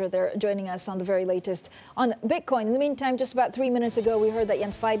Ossinger there joining us on the very latest on Bitcoin. In the meantime, just about 3 minutes ago, we heard that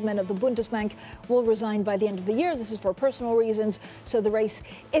Jens Weidmann of the Bundesbank will resign by the end of the year. This is for personal reasons, so the race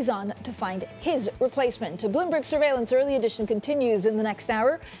is on to find his replacement. Bloomberg Surveillance Early Edition continues in the next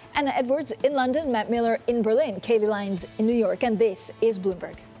hour. Anna Edwards in London, Matt Miller in Berlin, Kailey Leinz in New York, and this is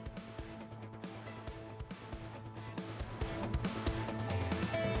Bloomberg.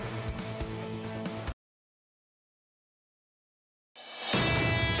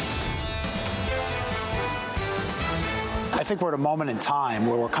 I think we're at a moment in time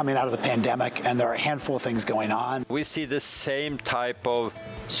where we're coming out of the pandemic and there are a handful of things going on. We see the same type of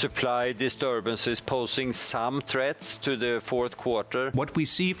supply disturbances posing some threats to the fourth quarter. What we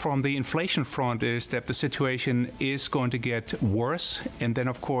see from the inflation front is that the situation is going to get worse. And then,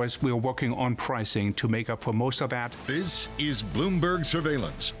 of course, we're working on pricing to make up for most of that. This is Bloomberg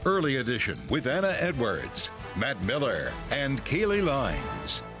Surveillance, Early Edition, with Anna Edwards, Matt Miller, and Kailey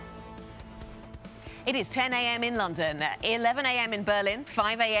Leinz. It is 10 a.m. in London, 11 a.m. in Berlin,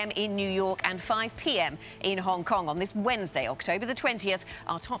 5 a.m. in New York, and 5 p.m. in Hong Kong. On this Wednesday, October the 20th,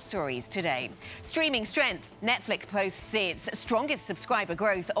 our top stories today. Streaming strength. Netflix posts its strongest subscriber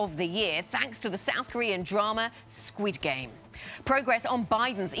growth of the year thanks to the South Korean drama Squid Game. Progress on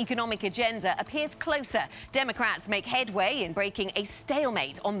Biden's economic agenda appears closer. Democrats make headway in breaking a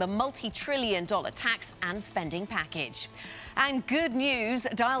stalemate on the multi-trillion-dollar tax and spending package. And good news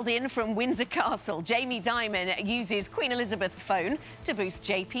dialed in from Windsor Castle. Jamie Dimon uses Queen Elizabeth's phone to boost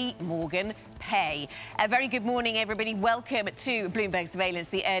JP Morgan pay. A very good morning, everybody. Welcome to Bloomberg Surveillance,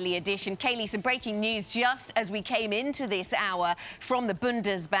 the early edition. Kaylee, some breaking news just as we came into this hour from the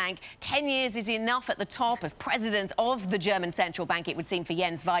Bundesbank. 10 years is enough at the top as president of the German central bank, it would seem, for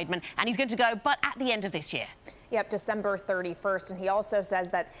Jens Weidmann. And he's going to go, but at the end of this year. Yep, December 31st. And he also says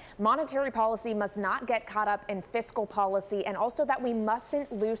that monetary policy must not get caught up in fiscal policy, and also that we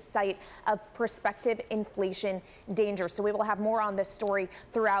mustn't lose sight of prospective inflation danger. So we will have more on this story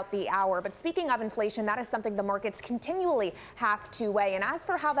throughout the hour. But speaking of inflation, that is something the markets continually have to weigh. And as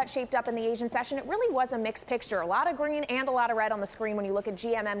for how that shaped up in the Asian session, it really was a mixed picture. A lot of green and a lot of red on the screen when you look at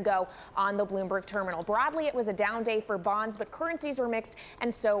GMM Go on the Bloomberg terminal. Broadly, it was a down day for bonds, but currencies were mixed,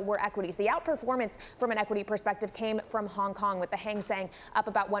 and so were equities. The outperformance from an equity perspective came from Hong Kong, with the Hang Seng up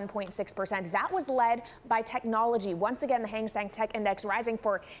about 1.6%. That was led by technology. Once again, the Hang Seng Tech Index rising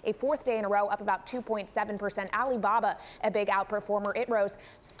for a fourth day in a row, up about 2.7%. Alibaba, a big outperformer, it rose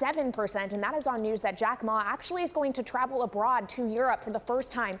 7%, and that is on news that Jack Ma actually is going to travel abroad to Europe for the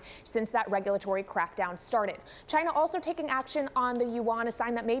first time since that regulatory crackdown started. China also taking action on the yuan, a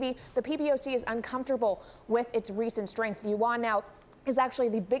sign that maybe the PBOC is uncomfortable with its recent strength. The yuan now is actually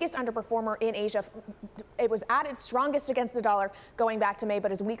the biggest underperformer in Asia. It was at its strongest against the dollar going back to May,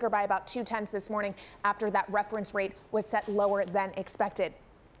 but is weaker by about 0.2 this morning after that reference rate was set lower than expected.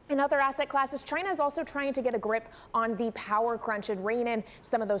 In other asset classes, China is also trying to get a grip on the power crunch and rein in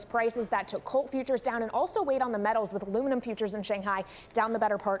some of those prices that took coal futures down, and also weighed on the metals, with aluminum futures in Shanghai down the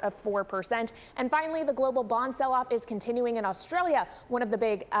better part of 4%. And finally, the global bond sell-off is continuing in Australia. One of the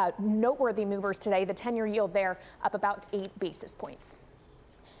big noteworthy movers today, the 10-year yield there up about 8 basis points.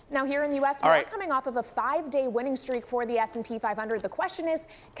 Now, here in the U.S., we're coming off of a 5-day winning streak for the S&P 500. The question is,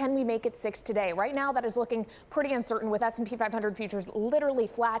 can we make it 6 today? Right now, that is looking pretty uncertain, with S&P 500 futures literally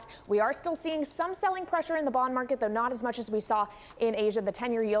flat. We are still seeing some selling pressure in the bond market, though not as much as we saw in Asia. The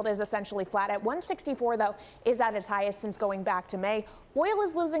 10-year yield is essentially flat at 164, though, is at its highest since going back to May. Oil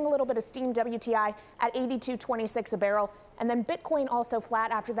is losing a little bit of steam, WTI at 82.26 a barrel. And then Bitcoin also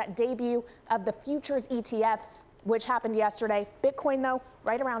flat after that debut of the futures ETF, which happened yesterday. Bitcoin, though,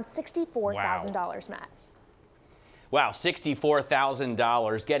 right around $64,000, Matt. Wow,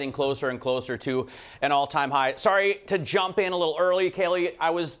 $64,000, getting closer and closer to an all-time high. Sorry to jump in a little early, Kaylee. I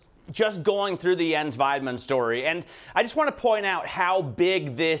was just going through the Jens Weidmann story, and I just want to point out how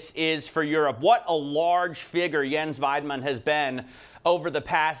big this is for Europe. What a large figure Jens Weidmann has been over the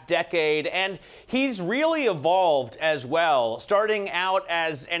past decade, and he's really evolved as well, starting out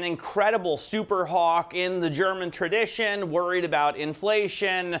as an incredible super hawk in the German tradition, worried about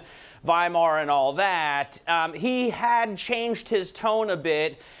inflation, Weimar and all that. He had changed his tone a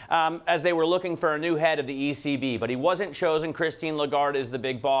bit as they were looking for a new head of the ECB, but he wasn't chosen. Christine Lagarde is the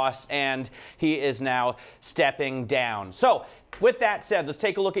big boss, and he is now stepping down. So, with that said, let's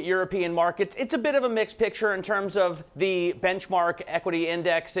take a look at European markets. It's a bit of a mixed picture in terms of the benchmark equity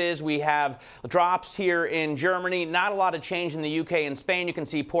indexes. We have drops here in Germany, not a lot of change in the UK and Spain. You can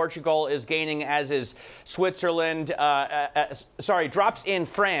see Portugal is gaining, as is Switzerland. Drops in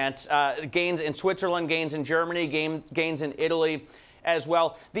France, gains in Switzerland, gains in Germany, gains in Italy as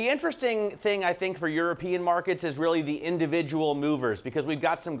well. The interesting thing, I think, for European markets is really the individual movers, because we've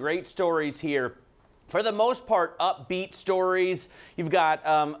got some great stories here. For the most part, upbeat stories. You've got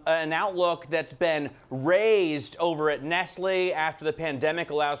an outlook that's been raised over at Nestle after the pandemic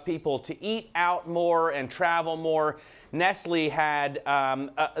allows people to eat out more and travel more. Nestle had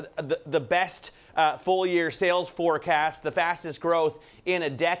the best full-year sales forecast, the fastest growth in a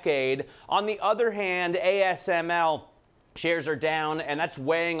decade. On the other hand, ASML shares are down, and that's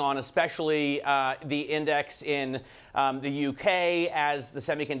weighing on especially the index in the UK, as the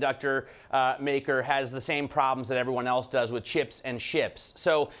semiconductor maker has the same problems that everyone else does with chips and ships.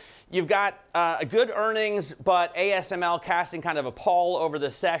 So you've got good earnings, but ASML casting kind of a pall over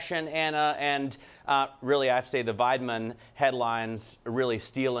the session, Anna, and really I have to say the Weidmann headlines really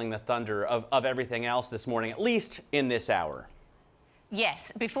stealing the thunder of everything else this morning, at least in this hour.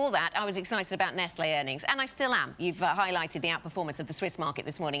 Yes, before that, I was excited about Nestlé earnings, and I still am. You've highlighted the outperformance of the Swiss market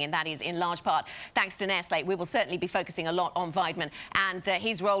this morning, and that is in large part thanks to Nestlé. We will certainly be focusing a lot on Weidmann and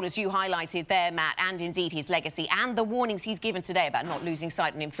his role, as you highlighted there, Matt, and indeed his legacy and the warnings he's given today about not losing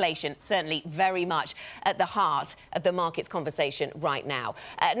sight on inflation, certainly very much at the heart of the market's conversation right now.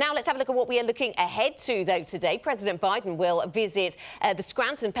 Now let's have a look at what we are looking ahead to, though, today. President Biden will visit the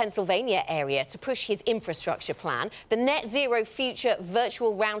Scranton, Pennsylvania area to push his infrastructure plan. The Net Zero Future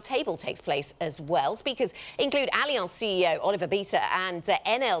virtual roundtable takes place as well. Speakers include Allianz CEO Oliver Bieter and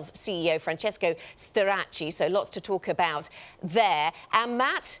Enel's CEO Francesco Starace. So lots to talk about there. And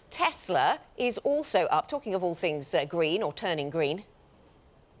Matt, Tesla is also up, talking of all things green or turning green.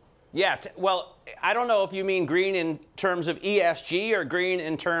 Yeah, well, I don't know if you mean green in terms of ESG or green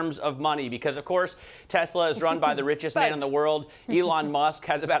in terms of money, because, of course, Tesla is run by the richest man in the world. Elon Musk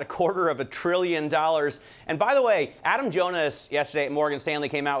has about $250 billion. And by the way, Adam Jonas yesterday at Morgan Stanley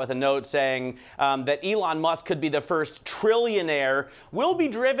came out with a note saying that Elon Musk could be the first trillionaire. Will be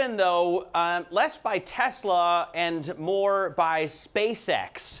driven, though, less by Tesla and more by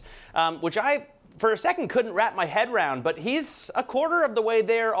SpaceX, which I for a second couldn't wrap my head around, but he's a quarter of the way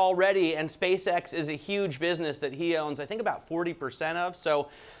there already, and SpaceX is a huge business that he owns, I think, about 40% of. So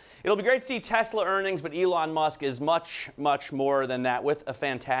it'll be great to see Tesla earnings, but Elon Musk is much, much more than that, with a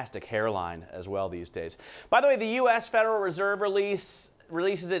fantastic hairline as well these days. By the way, the U.S. Federal Reserve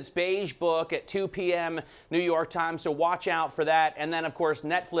releases its beige book at 2 p.m. New York time, so watch out for that. And then, of course,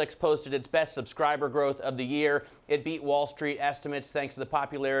 Netflix posted its best subscriber growth of the year. It beat Wall Street estimates thanks to the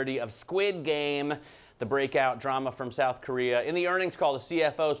popularity of Squid Game, the breakout drama from South Korea. In the earnings call, the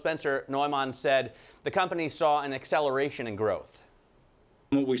CFO, Spencer Neumann, said the company saw an acceleration in growth.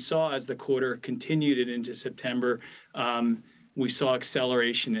 What we saw as the quarter continued it into September, we saw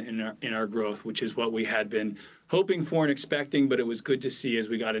acceleration in our growth, which is what we had been hoping for and expecting, but it was good to see as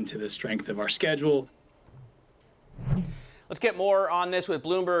we got into the strength of our schedule. Let's get more on this with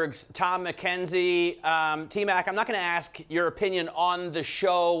Bloomberg's Tom McKenzie. T-Mac, I'm not going to ask your opinion on the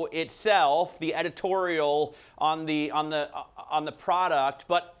show itself, the editorial on the product,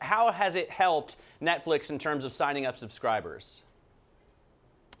 but how has it helped Netflix in terms of signing up subscribers?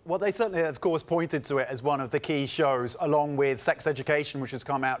 Well, they certainly, of course, pointed to it as one of the key shows, along with Sex Education, which has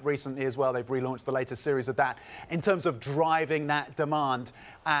come out recently as well. They've relaunched the latest series of that in terms of driving that demand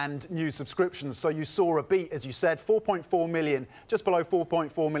and new subscriptions. So you saw a beat, as you said, 4.4 million, just below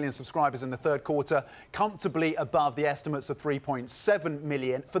 4.4 million subscribers in the third quarter, comfortably above the estimates of 3.7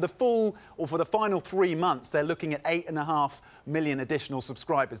 million. For the full, or for the final 3 months, they're looking at 8.5 million additional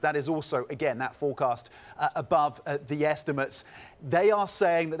subscribers. That is also, again, that forecast above the estimates. They are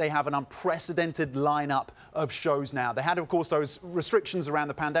saying that they have an unprecedented lineup of shows now. They had, of course, those restrictions around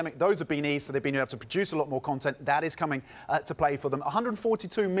the pandemic. Those have been eased, so they've been able to produce a lot more content. That is coming to play for them.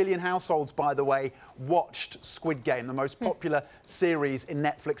 142 million households, by the way, watched Squid Game, the most popular series in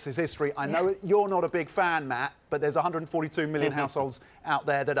Netflix's history. I know you're not a big fan, Matt, but there's 142 million households out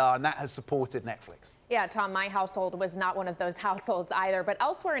there that are, and that has supported Netflix. Yeah, Tom, my household was not one of those households either. But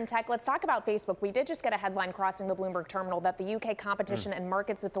elsewhere in tech, let's talk about Facebook. We did just get a headline crossing the Bloomberg terminal that the UK Competition and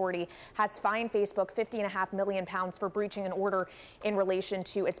Markets Authority has fined Facebook £50.5 million for breaching an order in relation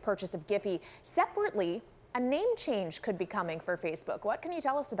to its purchase of Giphy. Separately, a name change could be coming for Facebook. What can you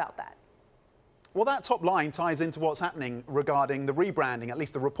tell us about that? Well, that top line ties into what's happening regarding the rebranding, at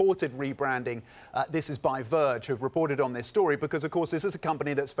least the reported rebranding. This is by Verge, who've reported on this story, because, of course, this is a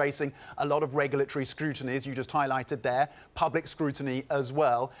company that's facing a lot of regulatory scrutiny, as you just highlighted there, public scrutiny as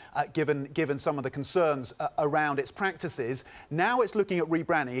well, given some of the concerns around its practices. Now it's looking at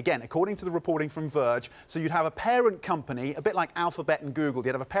rebranding, again, according to the reporting from Verge. So you'd have a parent company, a bit like Alphabet and Google.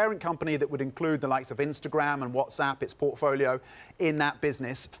 You'd have a parent company that would include the likes of Instagram and WhatsApp, its portfolio in that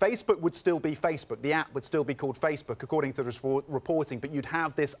business. Facebook would still be Facebook. The app would still be called Facebook, according to the reporting, but you'd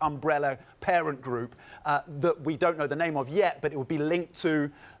have this umbrella parent group that we don't know the name of yet, but it would be linked to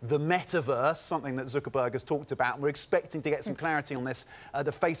the metaverse, something that Zuckerberg has talked about. And we're expecting to get some clarity on this,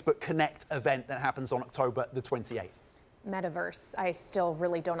 the Facebook Connect event that happens on October the 28th. Metaverse. I still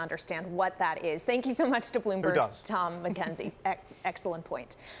really don't understand what that is. Thank you so much to Bloomberg's Tom McKenzie. Excellent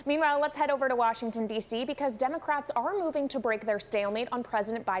point. Meanwhile, let's head over to Washington, D.C., because Democrats are moving to break their stalemate on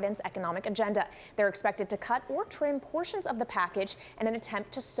President Biden's economic agenda. They're expected to cut or trim portions of the package in an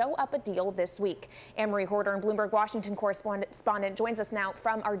attempt to sew up a deal this week. Anne-Marie Horder, Bloomberg Washington correspondent, joins us now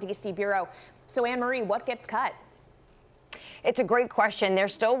from our D.C. bureau. So, Anne-Marie, what gets cut? It's a great question. They're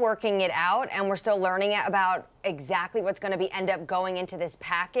still working it out, and we're still learning about exactly what's going to end up going into this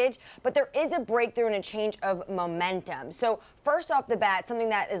package. But there is a breakthrough and a change of momentum. So first off the bat, something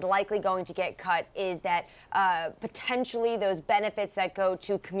that is likely going to get cut is that potentially those benefits that go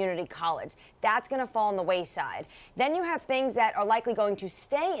to community college. That's going to fall on the wayside. Then you have things that are likely going to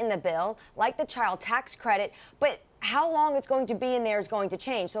stay in the bill, like the child tax credit, but how long it's going to be in there is going to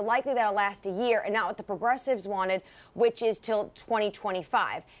change. So likely that'll last a year and not what the progressives wanted, which is till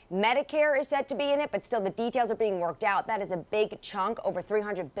 2025. Medicare is set to be in it, but still the details are being worked out. That is a big chunk, over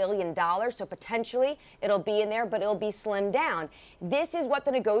 $300 billion. So potentially it'll be in there, but it'll be slimmed down. This is what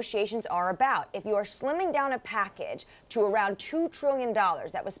the negotiations are about. If you are slimming down a package to around $2 trillion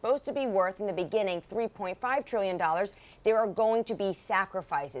that was supposed to be worth in the beginning $3.5 trillion, there are going to be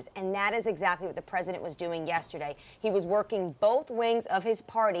sacrifices. And that is exactly what the president was doing yesterday. He was working both wings of his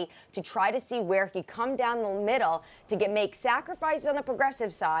party to try to see where he could come down the middle to make sacrifices on the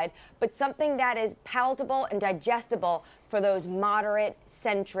progressive side, but something that is palatable and digestible for those moderate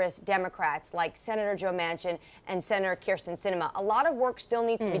centrist Democrats like Senator Joe Manchin and Senator Kyrsten Sinema. A lot of work still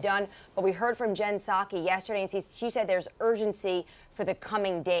needs to be done, but we heard from Jen Psaki yesterday, and she said there's urgency for the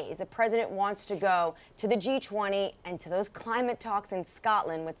coming days. The president wants to go to the G20 and to those climate talks in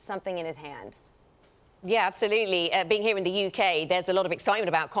Scotland with something in his hand. Yeah, absolutely. Being here in the UK, there's a lot of excitement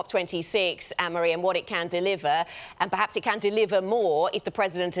about COP26, Anne-Marie, and what it can deliver. And perhaps it can deliver more if the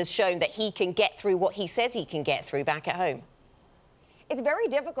president has shown that he can get through what he says he can get through back at home. It's very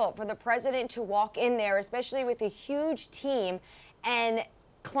difficult for the president to walk in there, especially with a huge team, and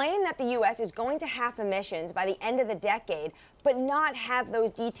claim that the U.S. is going to halve emissions by the end of the decade, but not have those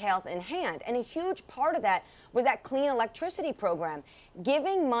details in hand. And a huge part of that was that clean electricity program,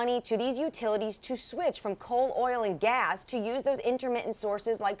 giving money to these utilities to switch from coal, oil, and gas to use those intermittent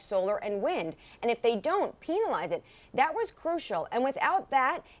sources like solar and wind. And if they don't, penalize it. That was crucial. And without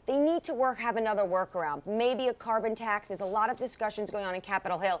that, they need to have another workaround, maybe a carbon tax. There's a lot of discussions going on in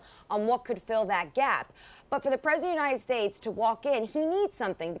Capitol Hill on what could fill that gap. But for the President of the United States to walk in, he needs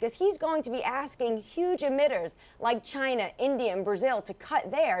something, because he's going to be asking huge emitters like China, India, and Brazil to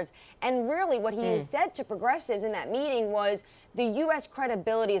cut theirs. And really what he said to progressives in that meeting was the U.S.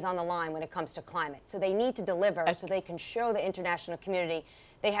 credibility is on the line when it comes to climate. So they need to deliver so they can show the international community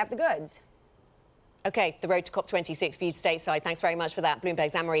they have the goods. OK, the road to COP26 viewed stateside. Thanks very much for that.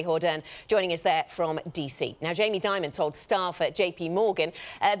 Bloomberg's Anne-Marie Jourdain joining us there from D.C. Now, Jamie Dimon told staff at JP Morgan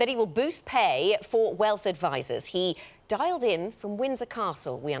that he will boost pay for wealth advisors. He dialed in from Windsor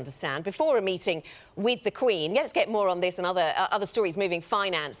Castle, we understand, before a meeting with the Queen. Let's get more on this and other stories moving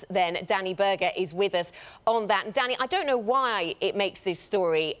finance. Then Danny Berger is with us on that. And Danny, I don't know why it makes this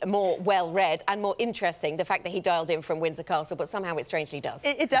story more well-read and more interesting, the fact that he dialed in from Windsor Castle, but somehow it strangely does.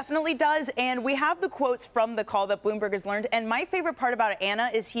 It definitely does. And we have the quotes from the call that Bloomberg has learned. And my favorite part about it,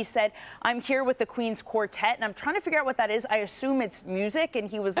 Anna, is he said, "I'm here with the Queen's quartet." And I'm trying to figure out what that is. I assume it's music, and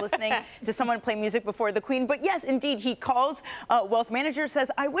he was listening to someone play music before the Queen. But yes, indeed, he calls wealth manager, says,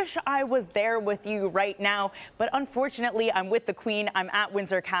 "I wish I was there with you right now, but unfortunately I'm with the Queen. I'm at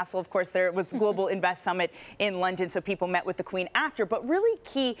Windsor Castle." Of course, there was the Global Invest Summit in London, so people met with the Queen after. But really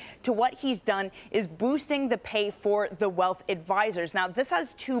key to what he's done is boosting the pay for the wealth advisors. Now, this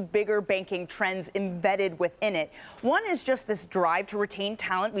has two bigger banking trends embedded within it. One is just this drive to retain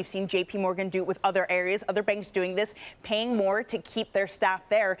talent. We've seen JP Morgan do it with other areas, other banks doing this, paying more to keep their staff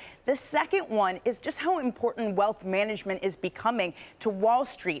there. The second one is just how important wealth management is becoming to Wall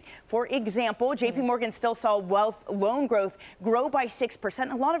Street. For example, JP Morgan still saw wealth loan growth grow by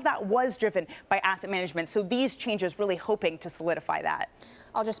 6%. A lot of that was driven by asset management. So these changes really hoping to solidify that.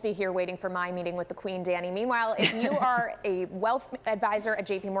 I'll just be here waiting for my meeting with the Queen, Danny. Meanwhile, if you are a wealth advisor at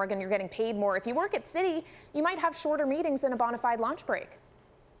JP Morgan, you're getting paid more. If you work at Citi, you might have shorter meetings than a bona fide lunch break.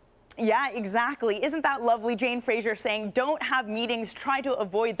 Yeah, exactly. Isn't that lovely? Jane Fraser saying, don't have meetings, try to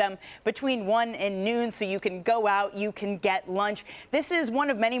avoid them between 1 and noon so you can go out, you can get lunch. This is one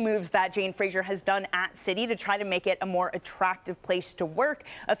of many moves that Jane Fraser has done at Citi to try to make it a more attractive place to work.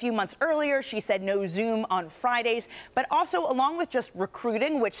 A few months earlier, she said no Zoom on Fridays, but also along with just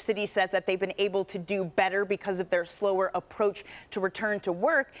recruiting, which Citi says that they've been able to do better because of their slower approach to return to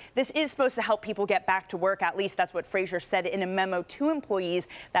work. This is supposed to help people get back to work. At least that's what Fraser said in a memo to employees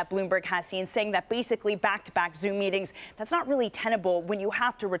that Bloomberg has seen, saying that basically back-to-back Zoom meetings, that's not really tenable when you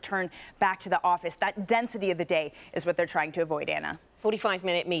have to return back to the office. That density of the day is what they're trying to avoid, Anna.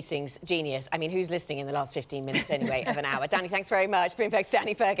 45-minute meetings, genius. I mean, who's listening in the last 15 minutes anyway of an hour? Danny, thanks very much. Bloomberg's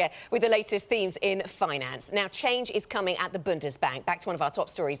Danny Berger with the latest themes in finance. Now, change is coming at the Bundesbank. Back to one of our top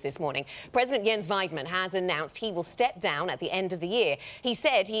stories this morning. President Jens Weidmann has announced he will step down at the end of the year. He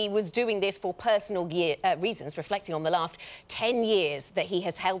said he was doing this for personal reasons, reflecting on the last 10 years that he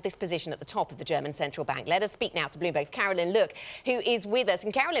has held this position at the top of the German central bank. Let us speak now to Bloomberg's Kailey Leinz, who is with us.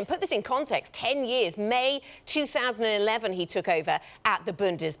 And Kailey, put this in context. 10 years. May 2011, he took over at the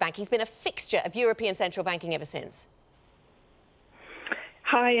Bundesbank. He's been a fixture of European central banking ever since.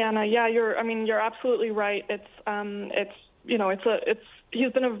 Hi, Anna. Yeah, you're absolutely right. He's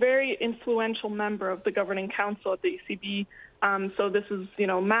been a very influential member of the governing council at the ECB. So this is,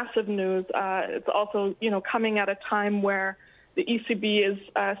 massive news. It's also, coming at a time where the ECB is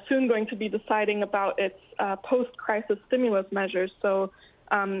soon going to be deciding about its post-crisis stimulus measures. So,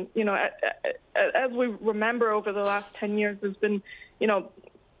 as we remember over the last 10 years, there's been,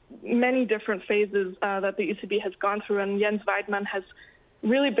 many different phases that the ECB has gone through, and Jens Weidmann has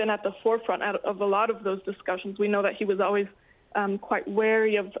really been at the forefront of a lot of those discussions. We know that he was always quite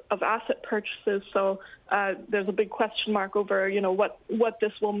wary of asset purchases, so there's a big question mark over, what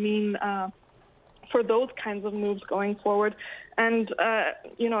this will mean for those kinds of moves going forward. And,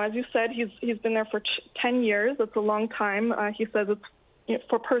 as you said, he's been there for 10 years. It's a long time. He says it's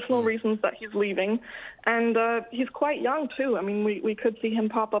for personal reasons that he's leaving. And he's quite young, too. I mean, we could see him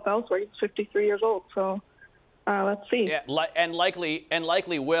pop up elsewhere. He's 53 years old, so let's see. Yeah, and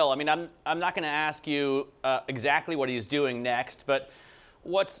likely will. I mean, I'm not going to ask you exactly what he's doing next, but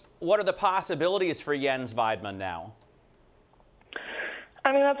what are the possibilities for Jens Weidmann now?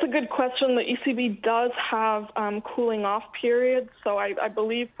 I mean, that's a good question. The ECB does have cooling off periods. So I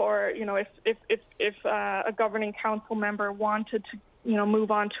believe for, if a governing council member wanted to, move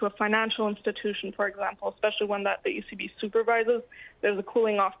on to a financial institution, for example, especially one that the ECB supervises, there's a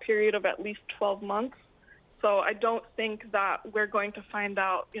cooling off period of at least 12 months. So I don't think that we're going to find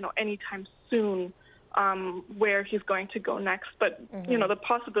out, anytime soon where he's going to go next. But, the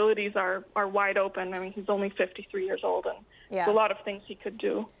possibilities are wide open. I mean, he's only 53 years old, and there's a lot of things he could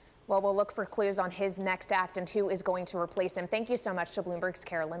do. Well, we'll look for clues on his next act and who is going to replace him. Thank you so much to Bloomberg's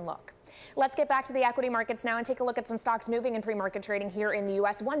Kailey Leinz. Let's get back to the equity markets now and take a look at some stocks moving in pre-market trading here in the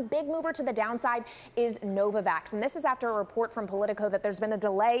U.S. One big mover to the downside is Novavax. And this is after a report from Politico that there's been a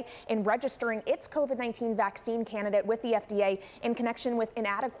delay in registering its COVID-19 vaccine candidate with the FDA in connection with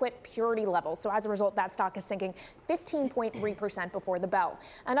inadequate purity levels. So as a result, that stock is sinking 15.3% before the bell.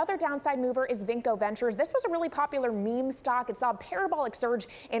 Another downside mover is Vinco Ventures. This was a really popular meme stock. It saw a parabolic surge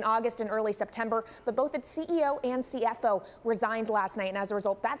in August and early September, but both its CEO and CFO resigned last night. And as a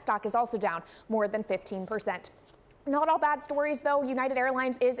result, that stock is also down more than 15%. Not all bad stories, though. United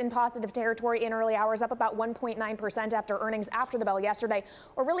Airlines is in positive territory in early hours, up about 1.9% after earnings after the bell yesterday.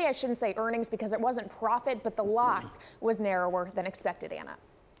 Or really, I shouldn't say earnings because it wasn't profit, but the loss was narrower than expected, Anna.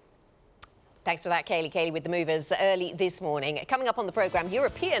 Thanks for that, Kailey. Kailey with the movers early this morning. Coming up on the programme,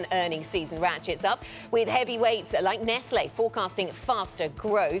 European earnings season ratchets up with heavyweights like Nestle forecasting faster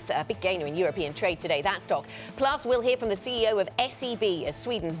growth. A big gainer in European trade today, that stock. Plus, we'll hear from the CEO of SEB, as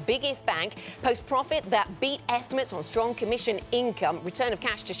Sweden's biggest bank, post profit that beat estimates on strong commission income, return of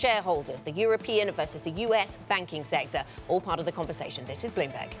cash to shareholders, the European versus the US banking sector. All part of the conversation. This is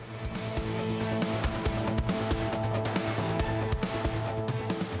Bloomberg.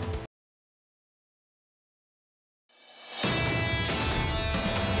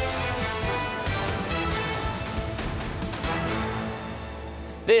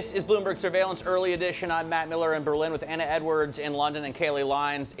 This is Bloomberg Surveillance Early Edition. I'm Matt Miller in Berlin with Anna Edwards in London and Kailey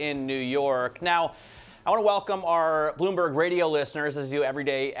Leinz in New York. Now, I want to welcome our Bloomberg radio listeners, as I do every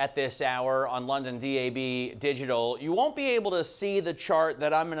day at this hour on London DAB Digital. You won't be able to see the chart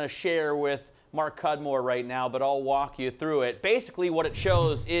that I'm going to share with Mark Cudmore right now, but I'll walk you through it. Basically, what it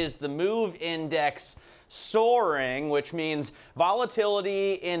shows is the MOVE index soaring, which means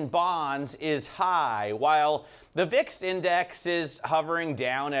volatility in bonds is high, while the VIX index is hovering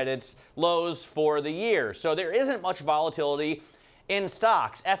down at its lows for the year. So there isn't much volatility in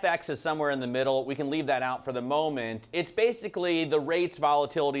stocks. FX is somewhere in the middle. We can leave that out for the moment. It's basically the rates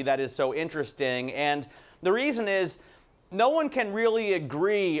volatility that is so interesting. And the reason is no one can really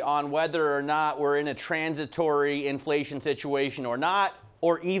agree on whether or not we're in a transitory inflation situation or not,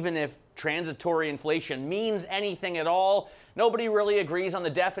 or even if transitory inflation means anything at all. Nobody really agrees on the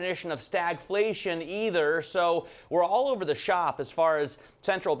definition of stagflation either, so we're all over the shop as far as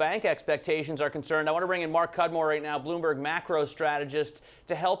central bank expectations are concerned. I want to bring in Mark Cudmore right now, Bloomberg macro strategist,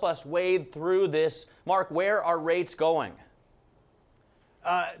 to help us wade through this. Mark, where are rates going?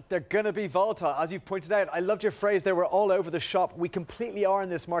 They're going to be volatile, as you've pointed out. I loved your phrase there, we're all over the shop. We completely are in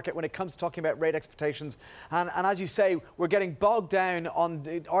this market when it comes to talking about rate expectations. And as you say, we're getting bogged down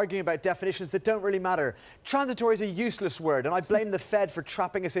on arguing about definitions that don't really matter. Transitory is a useless word, and I blame the Fed for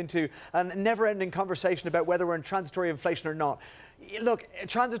trapping us into a never-ending conversation about whether we're in transitory inflation or not. Look,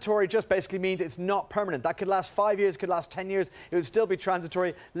 transitory just basically means it's not permanent. That could last 5 years, could last 10 years. It would still be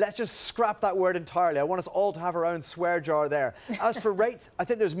transitory. Let's just scrap that word entirely. I want us all to have our own swear jar there. As for rates, I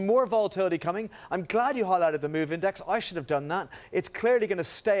think there's more volatility coming. I'm glad you highlighted the MOVE index. I should have done that. It's clearly going to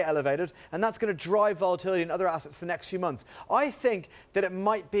stay elevated, and that's going to drive volatility in other assets the next few months. I think that it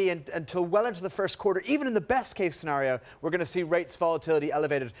might be until well into the first quarter, even in the best case scenario, we're going to see rates volatility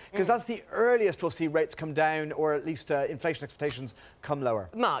elevated, because that's the earliest we'll see rates come down, or at least inflation expectations come lower.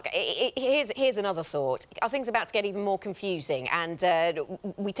 Mark, here's another thought. Are things about to get even more confusing? And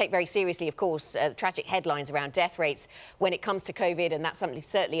we take very seriously, of course, tragic headlines around death rates when it comes to COVID, and that's something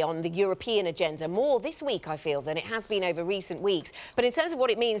certainly on the European agenda more this week, I feel, than it has been over recent weeks. But in terms of what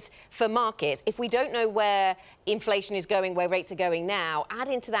it means for markets, if we don't know where inflation is going, where rates are going now, add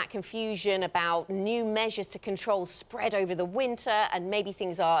into that confusion about new measures to control spread over the winter, and maybe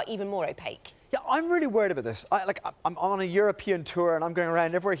things are even more opaque. Yeah, I'm really worried about this. I'm on a European tour, and I'm going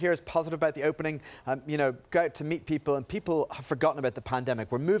around. Everywhere here is positive about the opening. You know, go out to meet people, and people have forgotten about the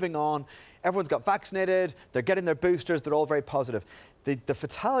pandemic. We're moving on. Everyone's got vaccinated. They're getting their boosters. They're all very positive. The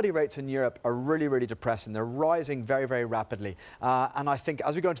fatality rates in Europe are really, really depressing. They're rising very, very rapidly. And I think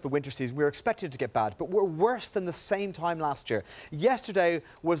as we go into the winter season, we're expected it to get bad, but we're worse than the same time last year. Yesterday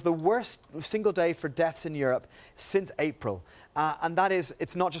was the worst single day for deaths in Europe since April. And that is,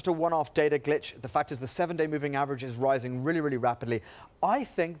 it's not just a one-off data glitch. The fact is the 7-day moving average is rising really, really rapidly. I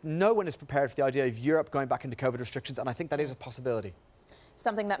think no one is prepared for the idea of Europe going back into COVID restrictions, and I think that is a possibility.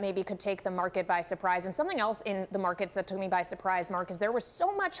 Something that maybe could take the market by surprise. And something else in the markets that took me by surprise, Mark, is there was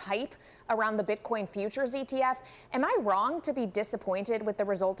so much hype around the Bitcoin futures ETF. Am I wrong to be disappointed with the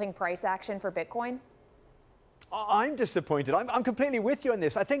resulting price action for Bitcoin? I'm disappointed. I'm completely with you on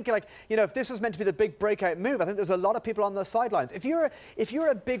this. I think, like, you know, if this was meant to be the big breakout move, I think there's a lot of people on the sidelines. If you're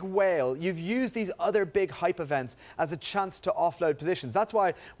a big whale, you've used these other big hype events as a chance to offload positions. That's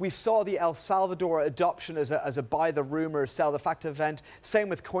why we saw the El Salvador adoption as a buy the rumor, sell the fact event. Same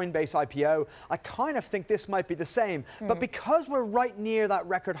with Coinbase IPO. I kind of think this might be the same. But because we're right near that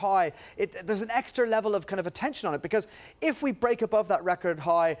record high, there's an extra level of kind of attention on it. Because if we break above that record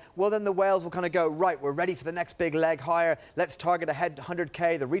high, well, then the whales will kind of go, right, we're ready for the next big leg higher. Let's target ahead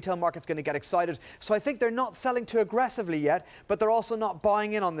 100K. The retail market's going to get excited. So I think they're not selling too aggressively yet, but they're also not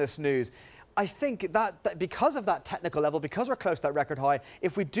buying in on this news. I think that because of that technical level, because we're close to that record high,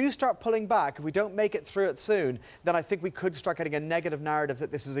 if we do start pulling back, if we don't make it through it soon, then I think we could start getting a negative narrative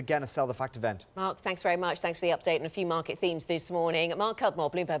that this is again a sell the fact event. Mark, thanks very much. Thanks for the update and a few market themes this morning. Mark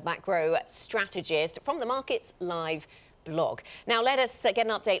Cudmore, Bloomberg macro strategist from the Markets Live blog. Now let us get an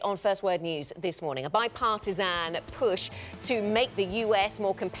update on First Word News this morning. A bipartisan push to make the US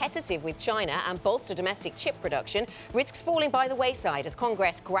more competitive with China and bolster domestic chip production risks falling by the wayside as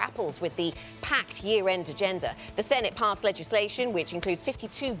Congress grapples with the packed year-end agenda. The Senate passed legislation which includes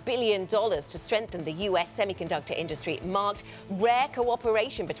 $52 billion to strengthen the US semiconductor industry. It marked rare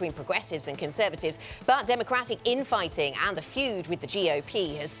cooperation between progressives and conservatives, but Democratic infighting and the feud with the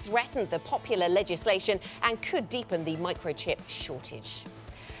GOP has threatened the popular legislation and could deepen the microchip shortage.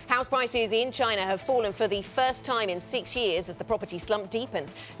 House prices in China have fallen for the first time in 6 years as the property slump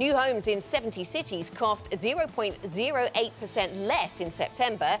deepens. New homes in 70 cities cost 0.08% less in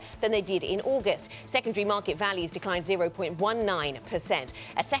September than they did in August. Secondary market values declined 0.19%,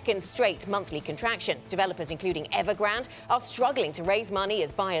 a second straight monthly contraction. Developers, including Evergrande, are struggling to raise money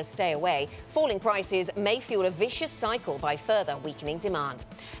as buyers stay away. Falling prices may fuel a vicious cycle by further weakening demand.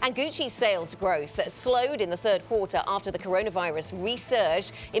 And Gucci's sales growth slowed in the third quarter after the coronavirus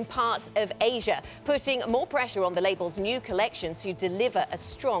resurged in parts of Asia, putting more pressure on the label's new collection to deliver a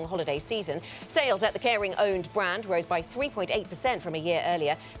strong holiday season. Sales at the Kering-owned brand rose by 3.8% from a year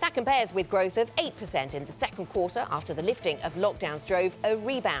earlier. That compares with growth of 8% in the second quarter after the lifting of lockdowns drove a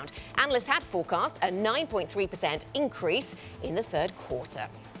rebound. Analysts had forecast a 9.3% increase in the third quarter.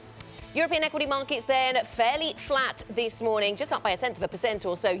 European equity markets then fairly flat this morning, just up by 0.1%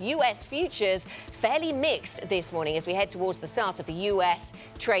 or so. US futures fairly mixed this morning as we head towards the start of the US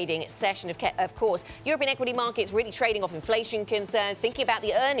trading session. Of course, European equity markets really trading off inflation concerns, thinking about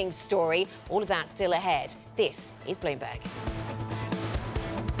the earnings story. All of that still ahead. This is Bloomberg.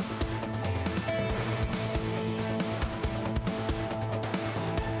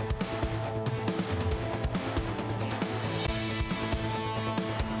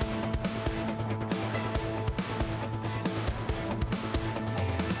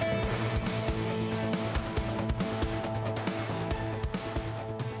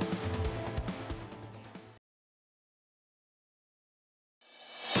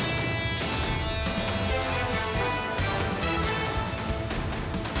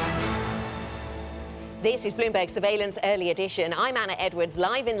 This is Bloomberg Surveillance Early Edition. I'm Anna Edwards,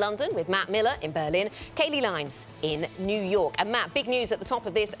 live in London with Matt Miller in Berlin, Kailey Leinz in New York. And Matt, big news at the top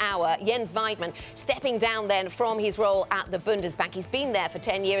of this hour. Jens Weidmann stepping down then from his role at the Bundesbank. He's been there for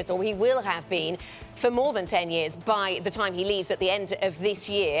 10 years, or he will have been for more than 10 years by the time he leaves at the end of this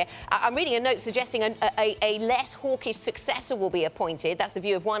year. I'm reading a note suggesting a less hawkish successor will be appointed. That's the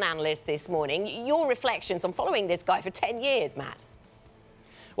view of one analyst this morning. Your reflections on following this guy for 10 years, Matt?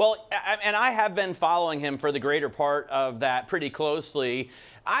 Well, and I have been following him for the greater part of that pretty closely.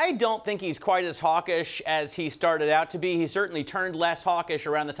 I don't think he's quite as hawkish as he started out to be. He certainly turned less hawkish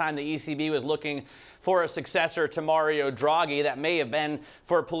around the time the ECB was looking for a successor to Mario Draghi. That may have been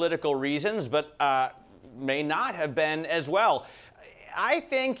for political reasons, but may not have been as well. I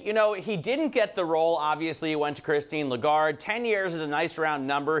think, you know, he didn't get the role. Obviously, he went to Christine Lagarde. 10 years is a nice round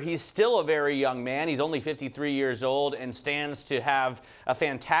number. He's still a very young man. He's only 53 years old and stands to have a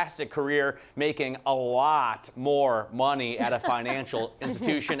fantastic career, making a lot more money at a financial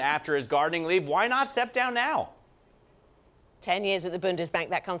institution after his gardening leave. Why not step down now? 10 years at the Bundesbank,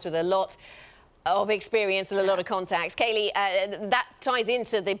 that comes with a lot of experience and a lot of contacts. Kailey, that ties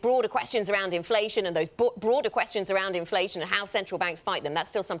into the broader questions around inflation and those broader questions around inflation and how central banks fight them. That's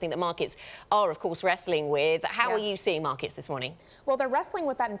still something that markets are, of course, wrestling with. How are you seeing markets this morning? Well, they're wrestling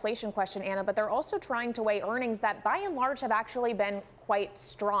with that inflation question, Anna, but they're also trying to weigh earnings that, by and large, have actually been quite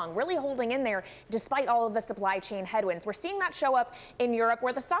strong, really holding in there despite all of the supply chain headwinds. We're seeing that show up in Europe,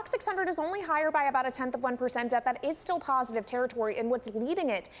 where the stock 600 is only higher by about 1/10%, but that is still positive territory, and what's leading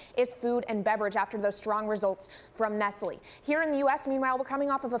it is food and beverage after those strong results from Nestle. Here in the U.S., meanwhile, we're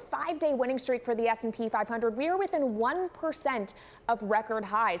coming off of a 5-day winning streak for the S&P 500. We are within 1% of record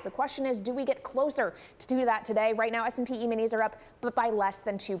highs. The question is, do we get closer to do that today? Right now, S&P E-minis are up, but by less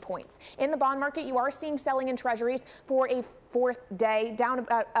than 2 points. In the bond market, you are seeing selling in treasuries for a fourth day, down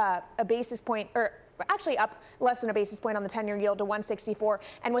about a basis point, or actually up less than a basis point on the 10-year yield to 164.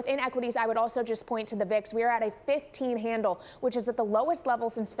 And within equities, I would also just point to the VIX. We are at a 15 handle, which is at the lowest level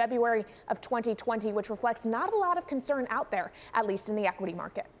since February of 2020, which reflects not a lot of concern out there, at least in the equity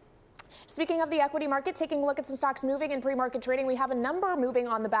market. Speaking of the equity market, taking a look at some stocks moving in pre-market trading, we have a number moving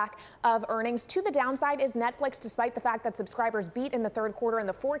on the back of earnings. To the downside is Netflix, despite the fact that subscribers beat in the third quarter and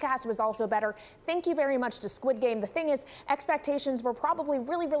the forecast was also better. Thank you very much to Squid Game. The thing is, expectations were probably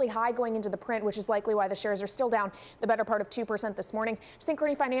really, really high going into the print, which is likely why the shares are still down the better part of 2% this morning.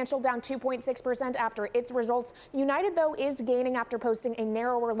 Synchrony Financial down 2.6% after its results. United, though, is gaining after posting a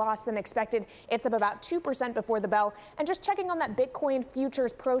narrower loss than expected. It's up about 2% before the bell. And just checking on that Bitcoin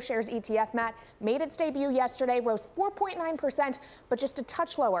Futures Pro Shares ETF, Matt, made its debut yesterday, rose 4.9%, but just a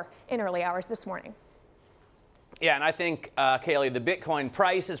touch lower in early hours this morning. Yeah, and I think, Kailey, the Bitcoin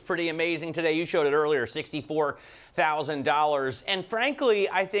price is pretty amazing today. You showed it earlier, $64,000. And frankly,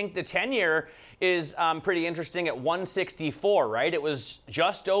 I think the 10-year is pretty interesting at 164, right? It was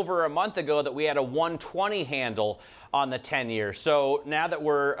just over a month ago that we had a 120 handle on the 10-year. So now that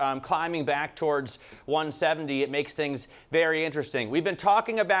we're climbing back towards 170, it makes things very interesting. We've been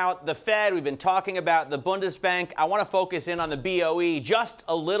talking about the Fed. We've been talking about the Bundesbank. I want to focus in on the BOE just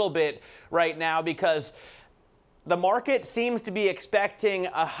a little bit right now, because the market seems to be expecting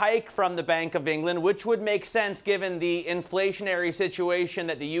a hike from the Bank of England, which would make sense given the inflationary situation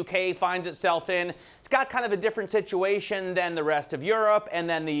that the UK finds itself in. It's got kind of a different situation than the rest of Europe and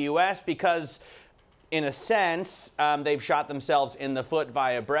then the US, because in a sense, they've shot themselves in the foot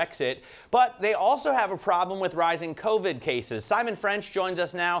via Brexit. But they also have a problem with rising COVID cases. Simon French joins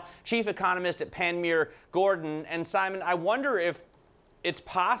us now, chief economist at Panmure Gordon. And Simon, I wonder if it's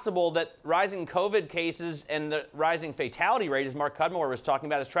possible that rising COVID cases and the rising fatality rate, as Mark Cudmore was talking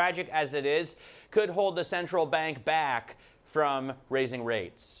about, as tragic as it is, could hold the central bank back from raising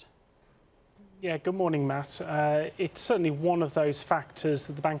rates. Yeah, good morning, Matt. It's certainly one of those factors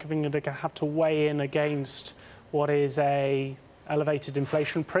that the Bank of England are going to have to weigh in against what is a elevated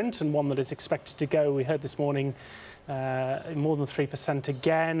inflation print, and one that is expected to go, we heard this morning, more than 3%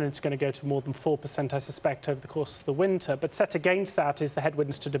 again, and it's going to go to more than 4%, I suspect, over the course of the winter. But set against that is the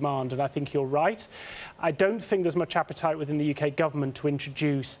headwinds to demand, and I think you're right. I don't think there's much appetite within the UK government to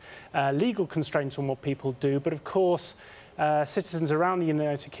introduce legal constraints on what people do, but of course, citizens around the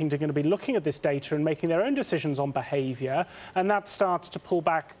United Kingdom are going to be looking at this data and making their own decisions on behaviour, and that starts to pull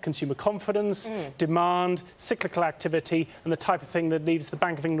back consumer confidence, demand, cyclical activity, and the type of thing that leaves the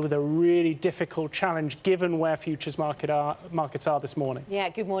Bank of England with a really difficult challenge given where futures markets are this morning. Yeah,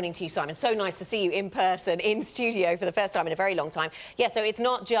 good morning to you, Simon. So nice to see you in person, in studio for the first time in a very long time. Yeah, so it's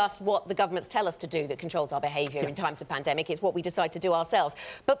not just what the governments tell us to do that controls our behaviour in times of pandemic, it's what we decide to do ourselves.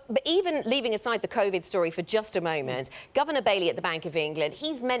 But even leaving aside the COVID story for just a moment, Governor Bailey at the Bank of England,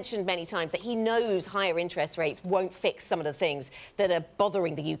 he's mentioned many times that he knows higher interest rates won't fix some of the things that are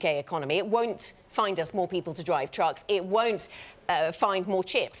bothering the UK economy. It won't find us more people to drive trucks. It won't find more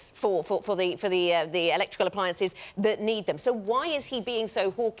chips for the electrical appliances that need them. So why is he being so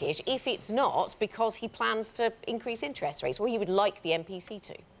hawkish if it's not because he plans to increase interest rates, or he would like the MPC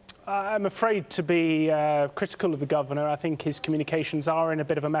to? I'm afraid to be critical of the governor. I think his communications are in a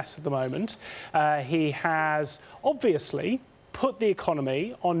bit of a mess at the moment. He has obviously put the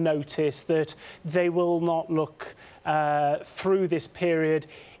economy on notice that they will not look through this period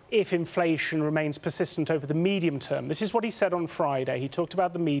if inflation remains persistent over the medium term. This is what he said on Friday. He talked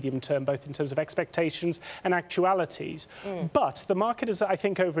about the medium term, both in terms of expectations and actualities. But the market has, I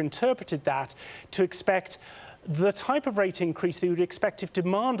think, overinterpreted that to expect the type of rate increase that you would expect if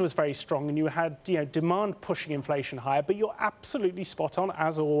demand was very strong and you had, demand pushing inflation higher. But you're absolutely spot on,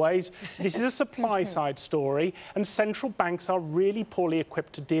 as always. This is a supply side story, and central banks are really poorly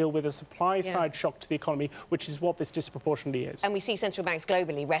equipped to deal with a supply side shock to the economy, which is what this disproportionately is. And we see central banks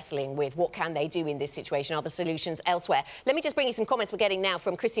globally wrestling with what can they do in this situation, are the solutions elsewhere. Let me just bring you some comments we're getting now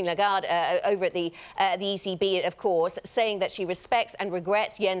from Christine Lagarde over at the ECB, of course, saying that she respects and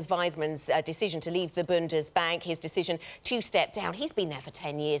regrets Jens Weidmann's decision to leave the Bundesbank, his decision to step down. He's been there for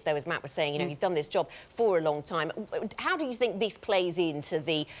 10 years, though, as Matt was saying, he's done this job for a long time. How do you think this plays into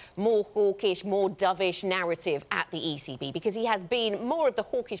the more hawkish, more dovish narrative at the ECB? Because he has been more of the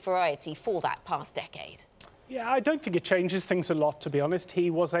hawkish variety for that past decade. Yeah, I don't think it changes things a lot, to be honest. He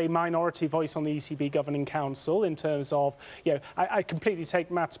was a minority voice on the ECB Governing Council in terms of, I completely take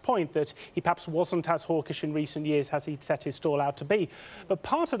Matt's point that he perhaps wasn't as hawkish in recent years as he'd set his stall out to be. But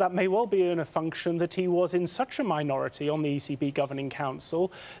part of that may well be in a function that he was in such a minority on the ECB Governing Council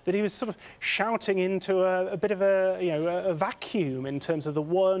that he was sort of shouting into a bit of a vacuum in terms of there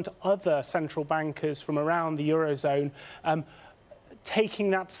weren't other central bankers from around the Eurozone taking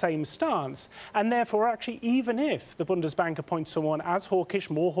that same stance. And therefore, actually, even if the Bundesbank appoints someone as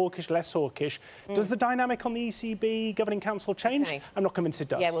hawkish, more hawkish, less hawkish, does the dynamic on the ECB Governing Council change? Okay. I'm not convinced it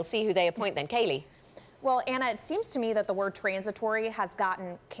does. Yeah, we'll see who they appoint then. Kailey? Well, Anna, it seems to me that the word transitory has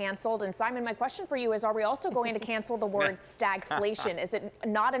gotten cancelled. And Simon, my question for you is, are we also going to cancel the word stagflation? Is it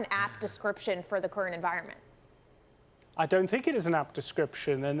not an apt description for the current environment? I don't think it is an apt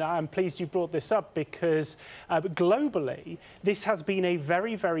description, and I'm pleased you brought this up because globally, this has been a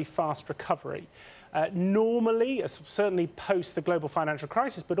very, very fast recovery. Normally, certainly post the global financial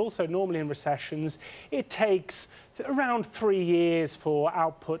crisis, but also normally in recessions, it takes around 3 years for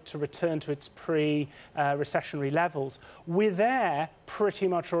output to return to its pre-recessionary levels. We're there pretty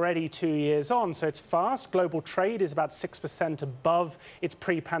much already 2 years on, so it's fast. Global trade is about 6% above its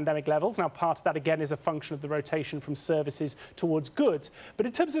pre-pandemic levels. Now, part of that, again, is a function of the rotation from services towards goods. But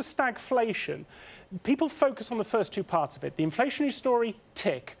in terms of stagflation, people focus on the first two parts of it. The inflationary story,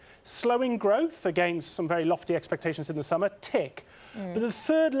 tick. Slowing growth against some very lofty expectations in the summer, tick. But the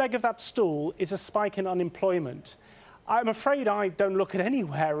third leg of that stool is a spike in unemployment. I'm afraid I don't look at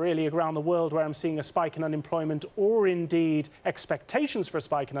anywhere really around the world where I'm seeing a spike in unemployment or indeed expectations for a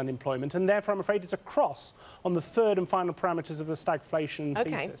spike in unemployment, and therefore I'm afraid it's a cross on the third and final parameters of the stagflation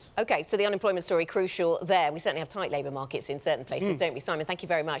thesis. OK, so the unemployment story crucial there. We certainly have tight labour markets in certain places, don't we? Simon, thank you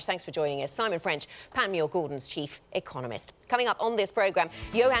very much. Thanks for joining us. Simon French, Panmure Gordon's chief economist. Coming up on this programme,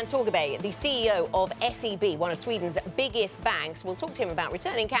 Johan Torgeby, the CEO of SEB, one of Sweden's biggest banks. We'll talk to him about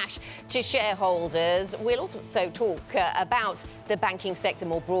returning cash to shareholders. We'll also talk about the banking sector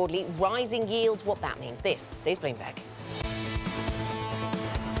more broadly, rising yields, what that means. This is Bloomberg.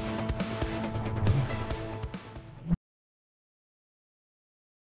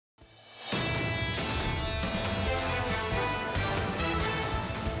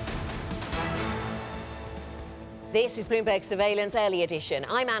 This is Bloomberg Surveillance Early Edition.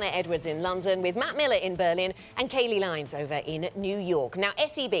 I'm Anna Edwards in London with Matt Miller in Berlin and Kailey Leinz over in New York. Now,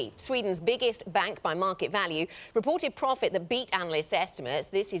 SEB, Sweden's biggest bank by market value, reported profit that beat analyst estimates.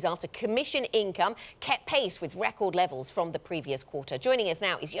 This is after commission income kept pace with record levels from the previous quarter. Joining us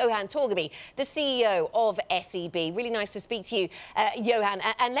now is Johan Torgeby, the CEO of SEB. Really nice to speak to you, Johan.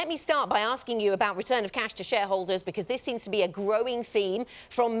 And let me start by asking you about return of cash to shareholders, because this seems to be a growing theme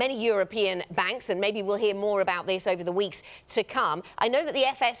from many European banks, and maybe we'll hear more about this over the weeks to come. I know that the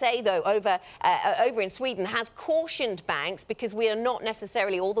FSA, though, over in Sweden has cautioned banks, because we are not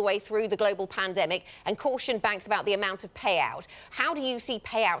necessarily all the way through the global pandemic, and cautioned banks about the amount of payout. How do you see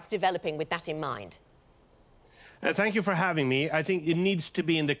payouts developing with that in mind? Thank you for having me. I think it needs to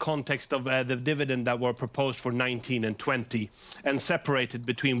be in the context of the dividend that were proposed for 19 and 20 and separated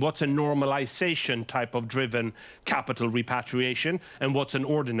between what's a normalization type of driven capital repatriation and what's an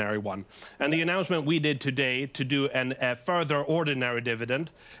ordinary one. And the announcement we did today to do a further ordinary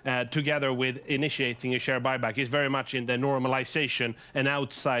dividend together with initiating a share buyback is very much in the normalization and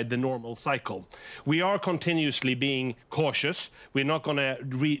outside the normal cycle. We are continuously being cautious. We're not going to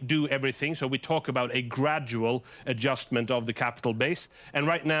redo everything, so we talk about a gradual adjustment of the capital base. And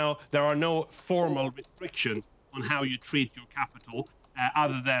right now, there are no formal restrictions on how you treat your capital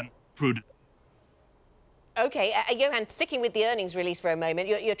other than prudent. Okay, Johan, sticking with the earnings release for a moment,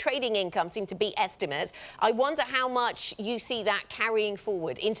 your trading income seemed to beat estimates. I wonder how much you see that carrying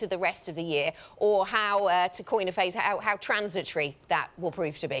forward into the rest of the year, or how, to coin a phrase, how transitory that will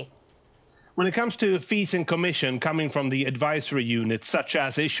prove to be. When it comes to fees and commission coming from the advisory units, such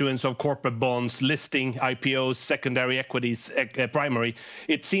as issuance of corporate bonds, listing, IPOs, secondary equities, primary,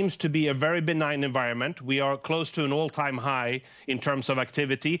 it seems to be a very benign environment. We are close to an all-time high in terms of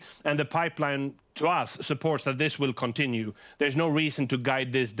activity, and the pipeline to us supports that this will continue. There's no reason to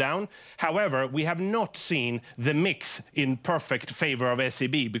guide this down. However, we have not seen the mix in perfect favor of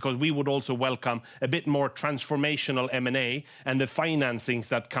SEB, because we would also welcome a bit more transformational M&A and the financings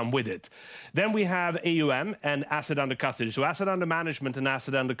that come with it. Then we have AUM and asset under custody. So asset under management and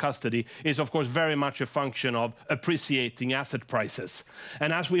asset under custody is, of course, very much a function of appreciating asset prices.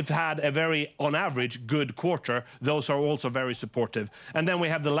 And as we've had a very, on average, good quarter, those are also very supportive. And then we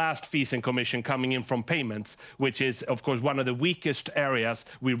have the last fees and commission coming in from payments, which is, of course, one of the weakest areas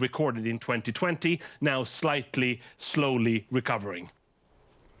we recorded in 2020, now slowly recovering.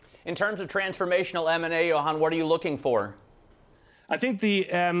 In terms of transformational M&A, Johan, what are you looking for? I think the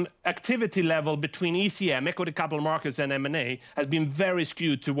activity level between ECM, equity capital markets, and M&A has been very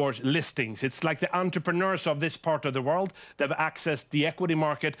skewed towards listings. It's like the entrepreneurs of this part of the world that have accessed the equity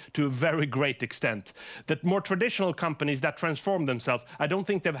market to a very great extent. That more traditional companies that transform themselves, I don't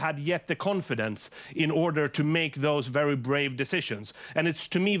think they've had yet the confidence in order to make those very brave decisions. And it's,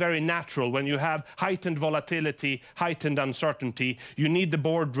 to me, very natural when you have heightened volatility, heightened uncertainty, you need the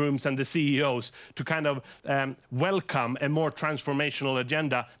boardrooms and the CEOs to kind of welcome a more transformational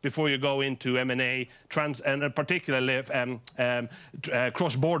agenda before you go into M&A, and particularly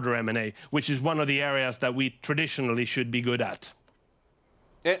cross-border M&A, which is one of the areas that we traditionally should be good at.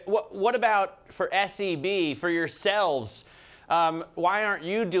 What about for SEB, for yourselves? Why aren't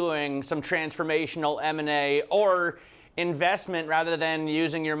you doing some transformational M&A or investment rather than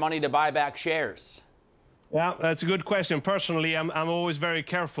using your money to buy back shares? Yeah, that's a good question. Personally, I'm always very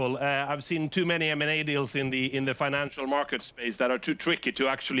careful. I've seen too many M&A deals in the financial market space that are too tricky to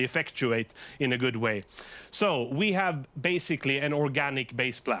actually effectuate in a good way. So we have basically an organic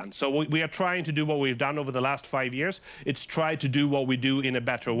base plan. So we are trying to do what we've done over the last 5 years. It's try to do what we do in a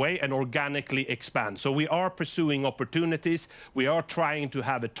better way and organically expand. So we are pursuing opportunities. We are trying to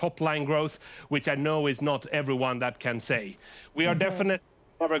have a top-line growth, which I know is not everyone that can say. We are definitely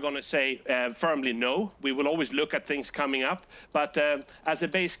never going to say firmly no. We will always look at things coming up. But as a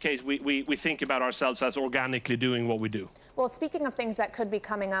base case, we think about ourselves as organically doing what we do. Well, speaking of things that could be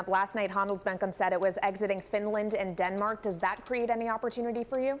coming up, last night Handelsbanken said it was exiting Finland and Denmark. Does that create any opportunity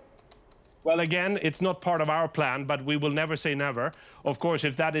for you? Well, again, it's not part of our plan, but we will never say never. Of course,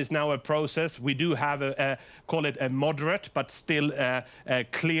 if that is now a process, we do have call it a moderate, but still a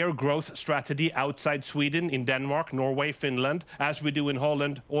clear growth strategy outside Sweden, in Denmark, Norway, Finland, as we do in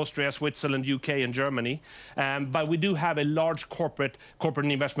Holland, Austria, Switzerland, UK, and Germany. But we do have a large corporate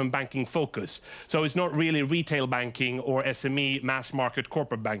and investment banking focus. So it's not really retail banking or SME mass market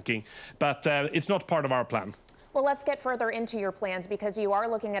corporate banking, but it's not part of our plan. Well, let's get further into your plans, because you are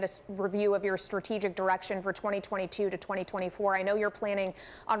looking at a review of your strategic direction for 2022 to 2024. I know you're planning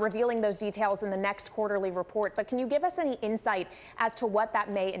on revealing those details in the next quarterly report, but can you give us any insight as to what that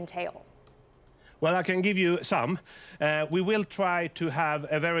may entail? Well, I can give you some. We will try to have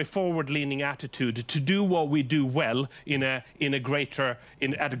a very forward-leaning attitude to do what we do well at a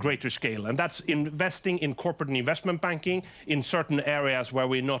greater scale, and that's investing in corporate and investment banking in certain areas where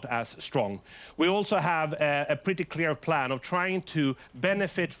we're not as strong. We also have a pretty clear plan of trying to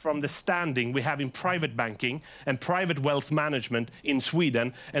benefit from the standing we have in private banking and private wealth management in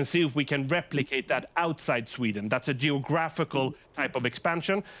Sweden, and see if we can replicate that outside Sweden. That's a geographical type of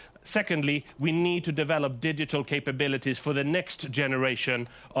expansion. Secondly, we need to develop digital capabilities for the next generation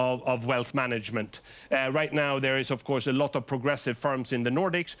of wealth management. Right now, there is, of course, a lot of progressive firms in the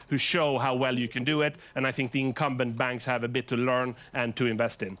Nordics who show how well you can do it, and I think the incumbent banks have a bit to learn and to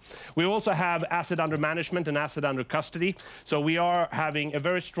invest in. We also have asset under management and asset under custody, so we are having a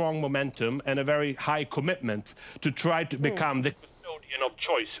very strong momentum and a very high commitment to try to become the custodian of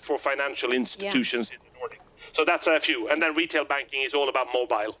choice for financial institutions in the Nordics. So that's a few. And then retail banking is all about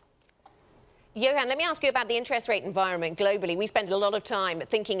mobile. Johan, let me ask you about the interest rate environment globally. We spend a lot of time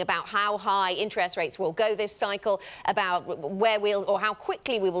thinking about how high interest rates will go this cycle, about where or how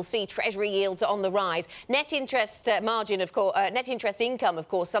quickly we will see Treasury yields on the rise. Net interest margin, of course, net interest income, of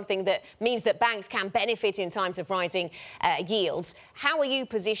course, something that means that banks can benefit in times of rising yields. How are you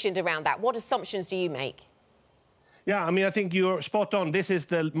positioned around that? What assumptions do you make? Yeah, I mean, I think you're spot on. This is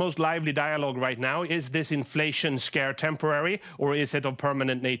the most lively dialogue right now. Is this inflation scare temporary, or is it of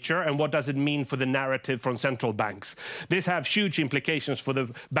permanent nature? And what does it mean for the narrative from central banks? This has huge implications for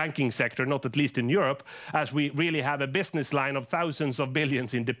the banking sector, not at least in Europe, as we really have a business line of thousands of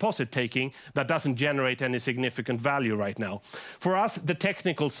billions in deposit taking that doesn't generate any significant value right now. For us, the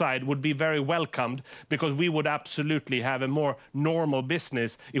technical side would be very welcomed, because we would absolutely have a more normal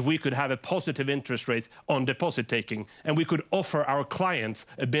business if we could have a positive interest rate on deposit taking, and we could offer our clients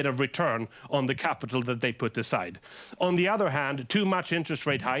a bit of return on the capital that they put aside. On the other hand, too much interest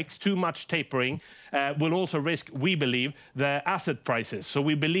rate hikes, too much tapering will also risk, we believe, the asset prices. So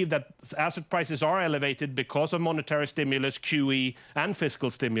we believe that asset prices are elevated because of monetary stimulus, QE, and fiscal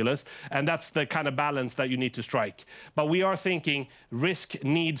stimulus, and that's the kind of balance that you need to strike. But we are thinking risk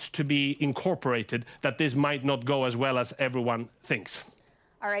needs to be incorporated, that this might not go as well as everyone thinks.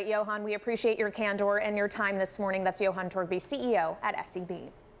 All right, Johan, we appreciate your candor and your time this morning. That's Johan Torgeby, CEO at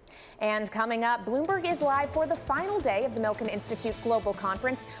SEB. And coming up, Bloomberg is live for the final day of the Milken Institute Global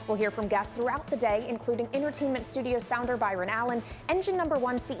Conference. We'll hear from guests throughout the day, including Entertainment Studios founder Byron Allen, Engine No.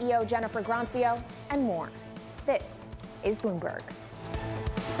 1 CEO Jennifer Grancio, and more. This is Bloomberg.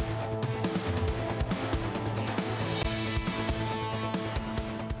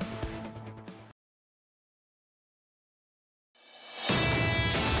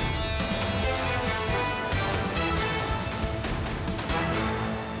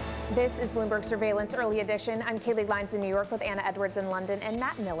 This is Bloomberg Surveillance Early Edition. I'm Kailey Leinz in New York with Anna Edwards in London and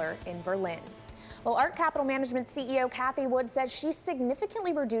Matt Miller in Berlin. Well, Ark Capital Management CEO Cathie Wood says she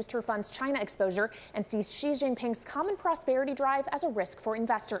significantly reduced her fund's China exposure and sees Xi Jinping's common prosperity drive as a risk for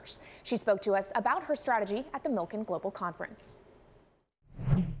investors. She spoke to us about her strategy at the Milken Global Conference.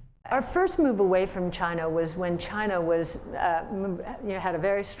 Our first move away from China was when China was, had a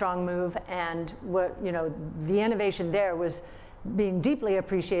very strong move, and the innovation there was being deeply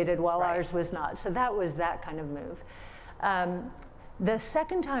appreciated while ours was not. So that was that kind of move. The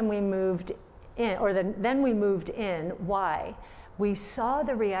second time we moved in, or then we moved in, why? We saw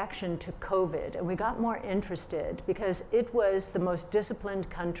the reaction to COVID, and we got more interested because it was the most disciplined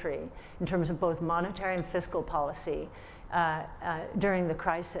country in terms of both monetary and fiscal policy during the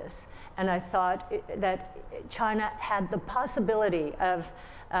crisis. And I thought that China had the possibility of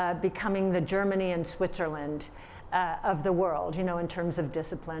becoming the Germany and Switzerland of the world, in terms of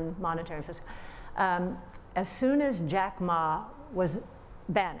discipline, monetary and fiscal. As soon as Jack Ma was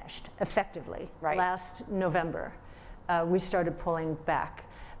banished, effectively, last November, we started pulling back.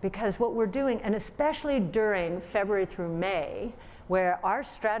 Because what we're doing, and especially during February through May, where our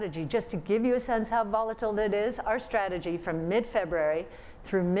strategy, just to give you a sense how volatile that is, our strategy from mid-February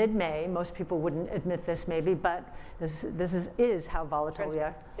through mid-May, most people wouldn't admit this maybe, but this is how volatile we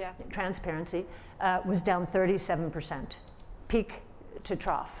are. Yeah. Transparency was down 37%, peak to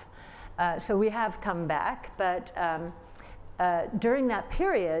trough. So we have come back, but during that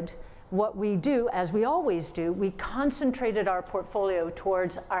period, what we do, as we always do, we concentrated our portfolio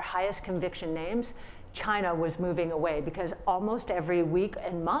towards our highest conviction names. China was moving away because almost every week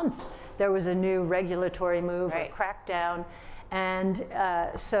and month there was a new regulatory move or crackdown. And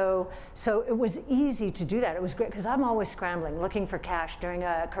so it was easy to do that. It was great because I'm always scrambling, looking for cash during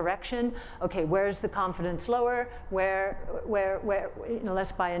a correction. Okay, where's the confidence lower? Where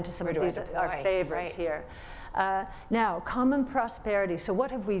let's buy into some of these, our favorites here. Now, common prosperity. So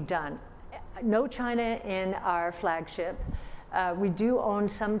what have we done? No China in our flagship. We do own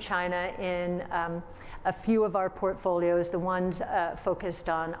some China in a few of our portfolios, the ones focused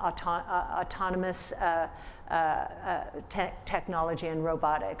on autonomous technology and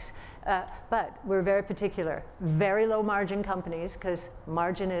robotics. But we're very particular. Very low margin companies, because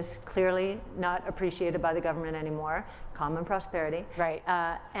margin is clearly not appreciated by the government anymore. Common prosperity. Right.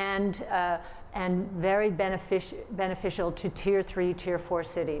 And and very beneficial to tier 3, tier 4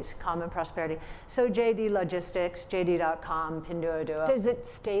 cities, common prosperity. So JD Logistics, JD.com, Pinduoduo. Does it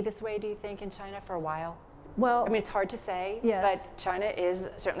stay this way, do you think, in China for a while? Well, I mean, it's hard to say, yes. but China is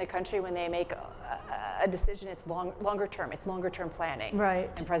certainly a country when they make a decision, it's longer term. It's longer term planning. Right.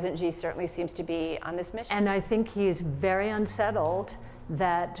 And President Xi certainly seems to be on this mission. And I think he's very unsettled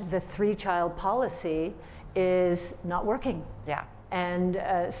that the 3-child policy is not working. Yeah. And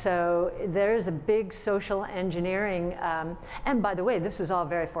so there's a big social engineering. And by the way, this was all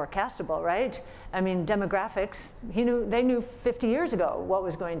very forecastable, right? I mean, demographics, they knew 50 years ago what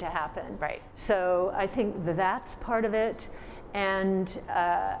was going to happen. Right. So I think that's part of it. And,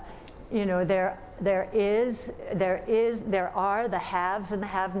 you know, there are the haves and the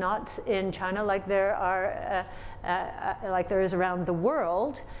have-nots in China, like there is around the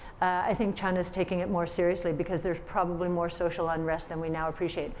world. I think China's taking it more seriously because there's probably more social unrest than we now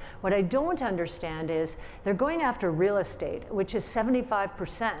appreciate. What I don't understand is they're going after real estate, which is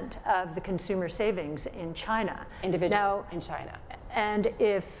 75% of the consumer savings in China. Individuals in China. And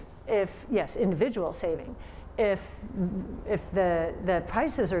if yes, individual saving. If the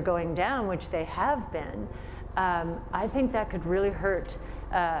prices are going down, which they have been, I think that could really hurt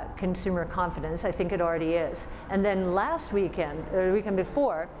consumer confidence. I think it already is. And then last weekend, or the weekend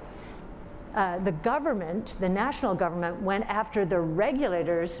before, the government, the national government, went after the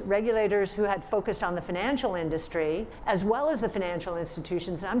regulators who had focused on the financial industry, as well as the financial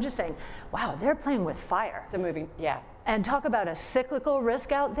institutions. And I'm just saying, wow, they're playing with fire. It's a moving, yeah. And talk about a cyclical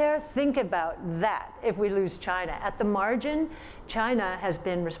risk out there. Think about that if we lose China. At the margin, China has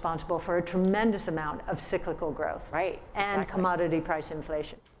been responsible for a tremendous amount of cyclical growth. Right. And commodity price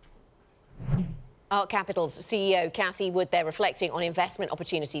inflation. Arc Capital's CEO Cathie Wood there reflecting on investment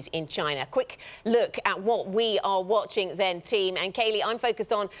opportunities in China. Quick look at what we are watching then, team. And Kailey, I'm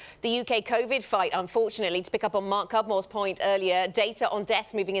focused on the UK COVID fight, unfortunately, to pick up on Mark Cudmore's point earlier. Data on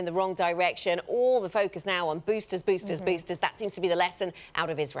deaths moving in the wrong direction. All the focus now on boosters. That seems to be the lesson out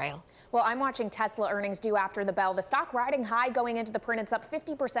of Israel. Well, I'm watching Tesla earnings due after the bell. The stock riding high going into the print. It's up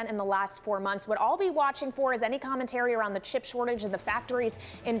 50% in the last 4 months. What I'll be watching for is any commentary around the chip shortage in the factories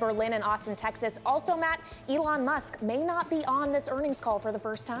in Berlin and Austin, Texas. Also, Matt, Elon Musk may not be on this earnings call for the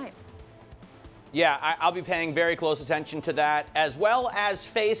first time. Yeah, I'll be paying very close attention to that, as well as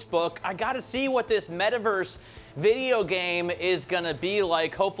Facebook. I got to see what this metaverse video game is going to be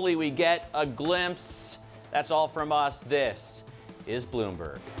like. Hopefully we get a glimpse. That's all from us. This is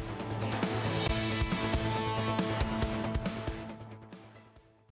Bloomberg.